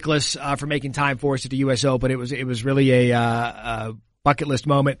Jack Nicklaus for making time for us at the U.S. Open. It was really a bucket list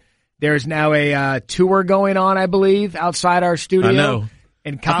moment. There's now a tour going on, I believe, outside our studio. I know.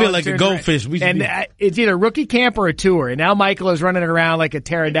 And I feel like a goldfish. It's either rookie camp or a tour. And now Michael is running around like a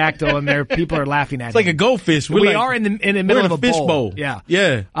pterodactyl, and people are laughing at him. It's like a goldfish. We are in the middle of a fish bowl. Yeah.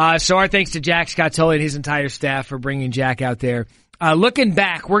 Yeah. So our thanks to Jack Scott Tolley and his entire staff for bringing Jack out there. Looking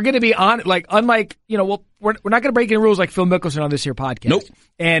back, we're going to be on, unlike, we're not going to break any rules like Phil Mickelson on this here podcast. Nope.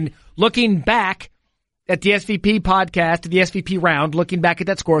 And looking back at the SVP podcast, the SVP round, looking back at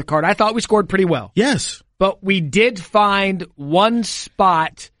that scorecard, I thought we scored pretty well. Yes. But we did find one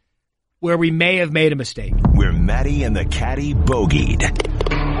spot where we may have made a mistake. Where Matty and the Caddy bogeyed.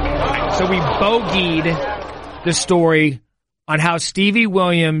 So we bogeyed the story on how Stevie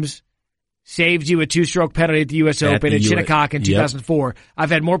Williams saved you a 2-stroke penalty at the U.S. Open at Shinnecock in 2004. I've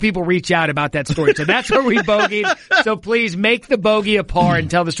had more people reach out about that story. So that's where we bogeyed. So please make the bogey a par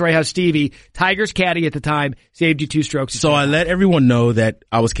and tell the story how Stevie, Tiger's caddy at the time, saved you 2 strokes. So I let everyone know that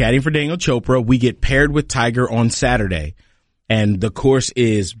I was caddying for Daniel Chopra. We get paired with Tiger on Saturday, and the course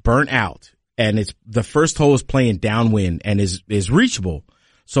is burnt out, and it's the first hole is playing downwind and is reachable.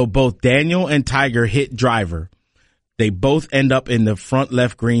 So both Daniel and Tiger hit driver. They both end up in the front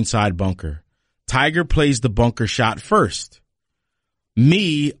left green side bunker. Tiger plays the bunker shot first.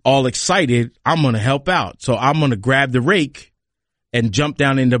 Me, all excited, I'm going to help out. So I'm going to grab the rake and jump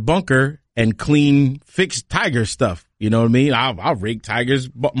down in the bunker and fix Tiger's stuff. You know what I mean? I'll rake Tiger's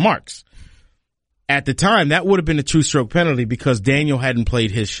marks. At the time, that would have been a 2-stroke penalty because Daniel hadn't played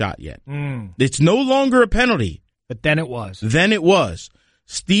his shot yet. It's no longer a penalty. But then it was.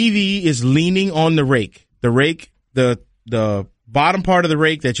 Stevie is leaning on the rake. The bottom part of the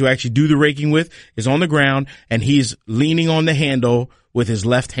rake that you actually do the raking with is on the ground, and he's leaning on the handle with his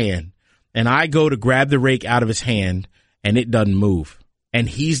left hand. And I go to grab the rake out of his hand, and it doesn't move. And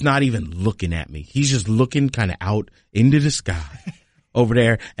he's not even looking at me. He's just looking kind of out into the sky over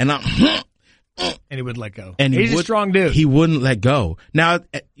there. And he would let go. And he's a strong dude. He wouldn't let go. Now,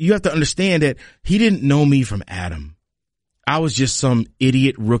 you have to understand that he didn't know me from Adam. I was just some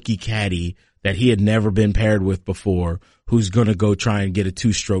idiot rookie caddy that he had never been paired with before, who's going to go try and get a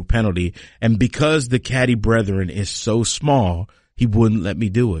 2-stroke penalty. And because the caddy brethren is so small, he wouldn't let me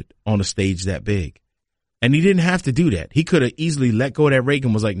do it on a stage that big. And he didn't have to do that. He could have easily let go of that rake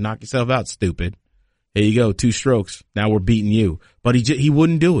and was like, knock yourself out, stupid. Here you go, 2 strokes. Now we're beating you. But he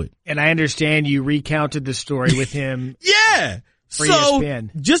wouldn't do it. And I understand you recounted the story with him. Yeah. For so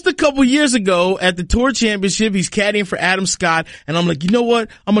ESPN. Just a couple years ago at the Tour Championship, he's caddying for Adam Scott, and I'm like, you know what?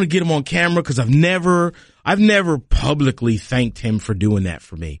 I'm going to get him on camera because I've never publicly thanked him for doing that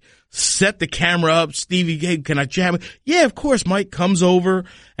for me. Set the camera up. Stevie, hey, can I chat? Yeah, of course. Mike comes over,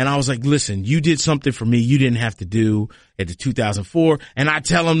 and I was like, listen, you did something for me you didn't have to do at the 2004, and I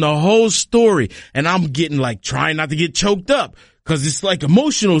tell him the whole story, and I'm getting like trying not to get choked up because it's like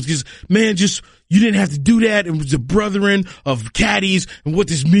emotional because, man, you didn't have to do that. It was the brethren of caddies and what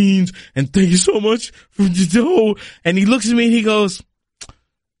this means. And thank you so much for the whole. And he looks at me and he goes,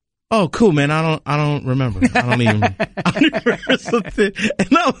 oh, cool, man. I don't remember. I don't remember something.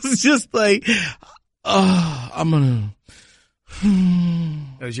 And I was just like, oh,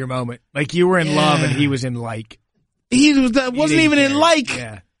 That was your moment. Like you were in love and he was in like. He wasn't even in like.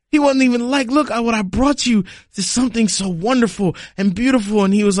 Yeah. He wasn't even like, look, what I brought you is something so wonderful and beautiful.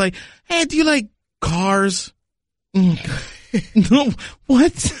 And he was like, hey, do you like cars? No,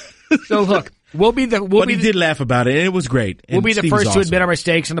 what? So look, he did laugh about it, and it was great. We'll be the first to admit our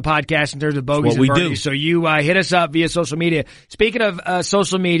mistakes on the podcast in terms of bogeys and birdies. So you hit us up via social media. Speaking of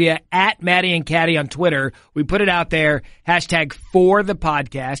social media, at Maddie and Caddy on Twitter, we put it out there. Hashtag for the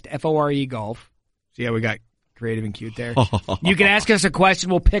podcast, FORE golf. See how we got creative and cute there. You can ask us a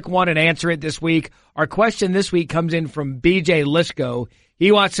question. We'll pick one and answer it this week. Our question this week comes in from BJ Lisco.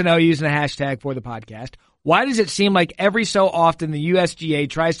 He wants to know, using the hashtag for the podcast, why does it seem like every so often the USGA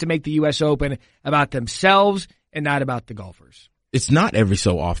tries to make the U.S. Open about themselves and not about the golfers? It's not every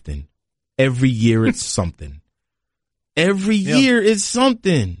so often. Every year it's something. Every year it's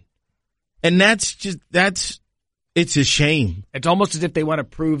something. And it's a shame. It's almost as if they want to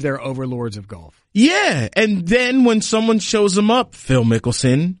prove they're overlords of golf. Yeah. And then when someone shows them up, Phil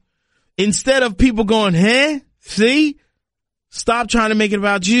Mickelson, instead of people going, see? Stop trying to make it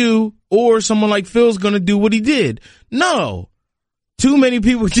about you, or someone like Phil's going to do what he did. No. Too many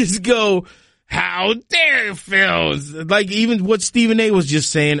people just go, how dare Phil? Like even what Stephen A was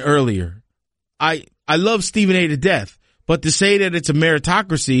just saying earlier. I love Stephen A to death, but to say that it's a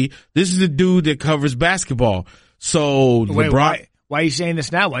meritocracy, this is a dude that covers basketball. So wait, why are you saying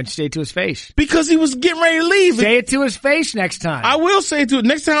this now? Why don't you say it to his face? Because he was getting ready to leave. Say it to his face next time. I will say it to it.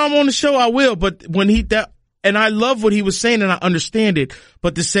 Next time I'm on the show, I will. But and I love what he was saying and I understand it.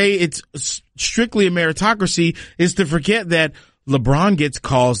 But to say it's strictly a meritocracy is to forget that LeBron gets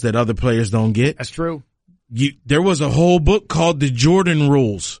calls that other players don't get. That's true. There was a whole book called The Jordan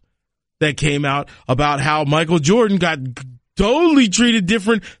Rules that came out about how Michael Jordan got totally treated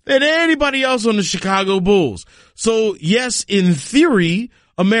different than anybody else on the Chicago Bulls. So yes, in theory,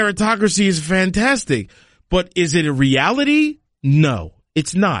 a meritocracy is fantastic, but is it a reality? No,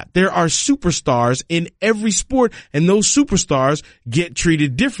 it's not. There are superstars in every sport, and those superstars get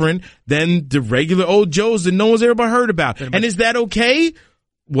treated different than the regular old Joes that no one's ever heard about. And is that okay?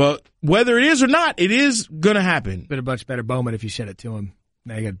 Well, whether it is or not, it is going to happen. Been a much better moment if you said it to him.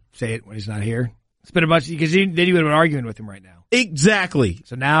 Now you got to say it when he's not here. It's been a bunch because then you would have been arguing with him right now. Exactly.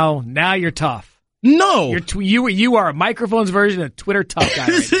 So now you're tough. No. You are a microphone's version of Twitter tough guy.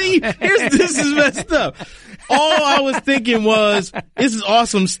 Right See, this is messed up. All I was thinking was, this is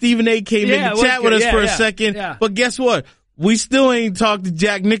awesome. Stephen A. came in to chat with us for a second. Yeah. But guess what? We still ain't talked to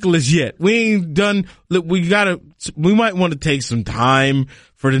Jack Nicklaus yet. We ain't done. Look, we might want to take some time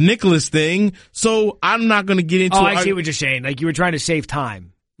for the Nicklaus thing. So I'm not going to get into. I see what you're saying. Like you were trying to save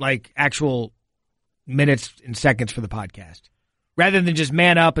time, like actual minutes and seconds for the podcast, rather than just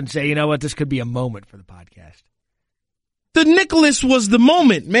man up and say, you know what, this could be a moment for the podcast. The Nicklaus was the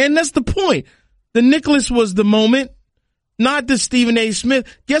moment, man. That's the point. The Nicklaus was the moment, not the Stephen A. Smith.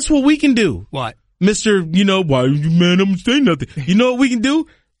 Guess what we can do? What? Mr. Why you man? I'm saying nothing. You know what we can do?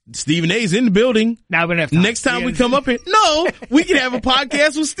 Stephen A's in the building. Now we're gonna have time. Next time we come up here, we can have a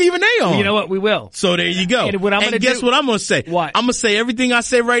podcast with Stephen A. on. You know what? We will. So there you go. And guess what I'm gonna say? What? I'm gonna say everything I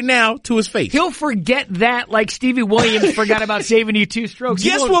say right now to his face. He'll forget that like Stevie Williams forgot about saving you 2 strokes.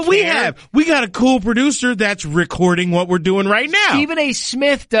 Guess what we have? We got a cool producer that's recording what we're doing right now. Stephen A.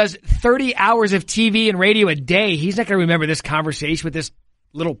 Smith does 30 hours of TV and radio a day. He's not gonna remember this conversation with this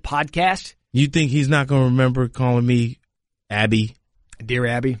little podcast. You think he's not gonna remember calling me Abby? Dear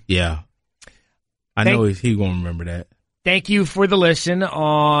Abby? Yeah. I know he's going to remember that. Thank you for the listen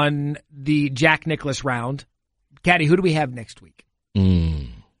on the Jack Nicklaus round. Caddy, who do we have next week? A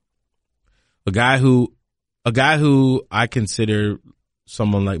guy who I consider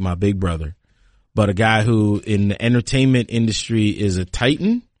someone like my big brother, but a guy who in the entertainment industry is a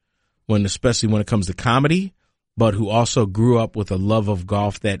titan, especially when it comes to comedy, but who also grew up with a love of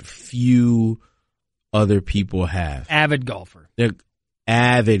golf that few other people have. Avid golfer.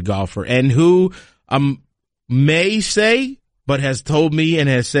 Avid golfer, and who may say, but has told me and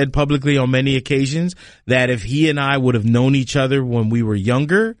has said publicly on many occasions that if he and I would have known each other when we were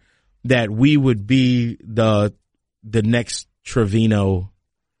younger, that we would be the next Trevino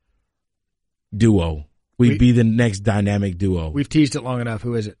duo. We'd be the next dynamic duo. We've teased it long enough.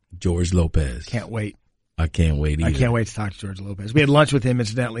 Who is it? George Lopez. Can't wait. I can't wait either. I can't wait to talk to George Lopez. We had lunch with him,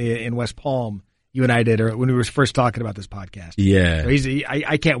 incidentally, in West Palm. You and I did when we were first talking about this podcast. Yeah. So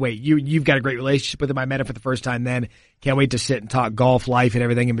I can't wait. You've got a great relationship with him. I met him for the first time then. Can't wait to sit and talk golf, life, and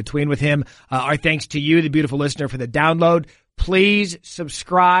everything in between with him. Our thanks to you, the beautiful listener, for the download. Please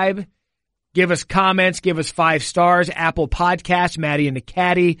subscribe. Give us comments. Give us 5 stars. Apple Podcasts, Maddie and the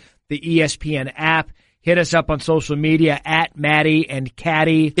Caddy, the ESPN app. Hit us up on social media at Maddie and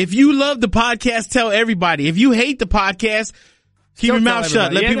Caddy. If you love the podcast, tell everybody. If you hate the podcast, keep your mouth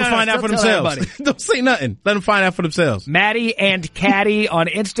shut. Let people find out for themselves. Don't say nothing. Let them find out for themselves. Maddie and Caddy on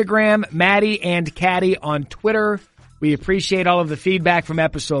Instagram. Maddie and Caddy on Twitter. We appreciate all of the feedback from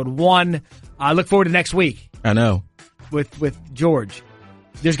episode 1. I look forward to next week. I know. With George.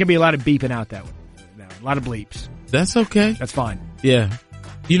 There's going to be a lot of beeping out that way. A lot of bleeps. That's okay. That's fine. Yeah.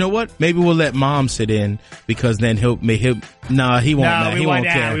 You know what? Maybe we'll let Mom sit in because then he won't. He won't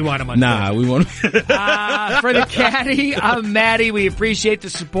care. We want him on. We won't. For the Caddy, I'm Maddie. We appreciate the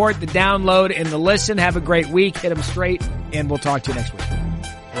support, the download, and the listen. Have a great week. Hit them straight, and we'll talk to you next week.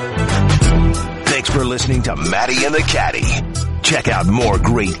 Thanks for listening to Maddie and the Caddy. Check out more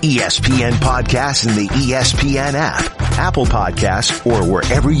great ESPN podcasts in the ESPN app, Apple Podcasts, or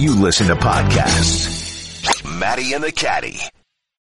wherever you listen to podcasts. Maddie and the Caddy.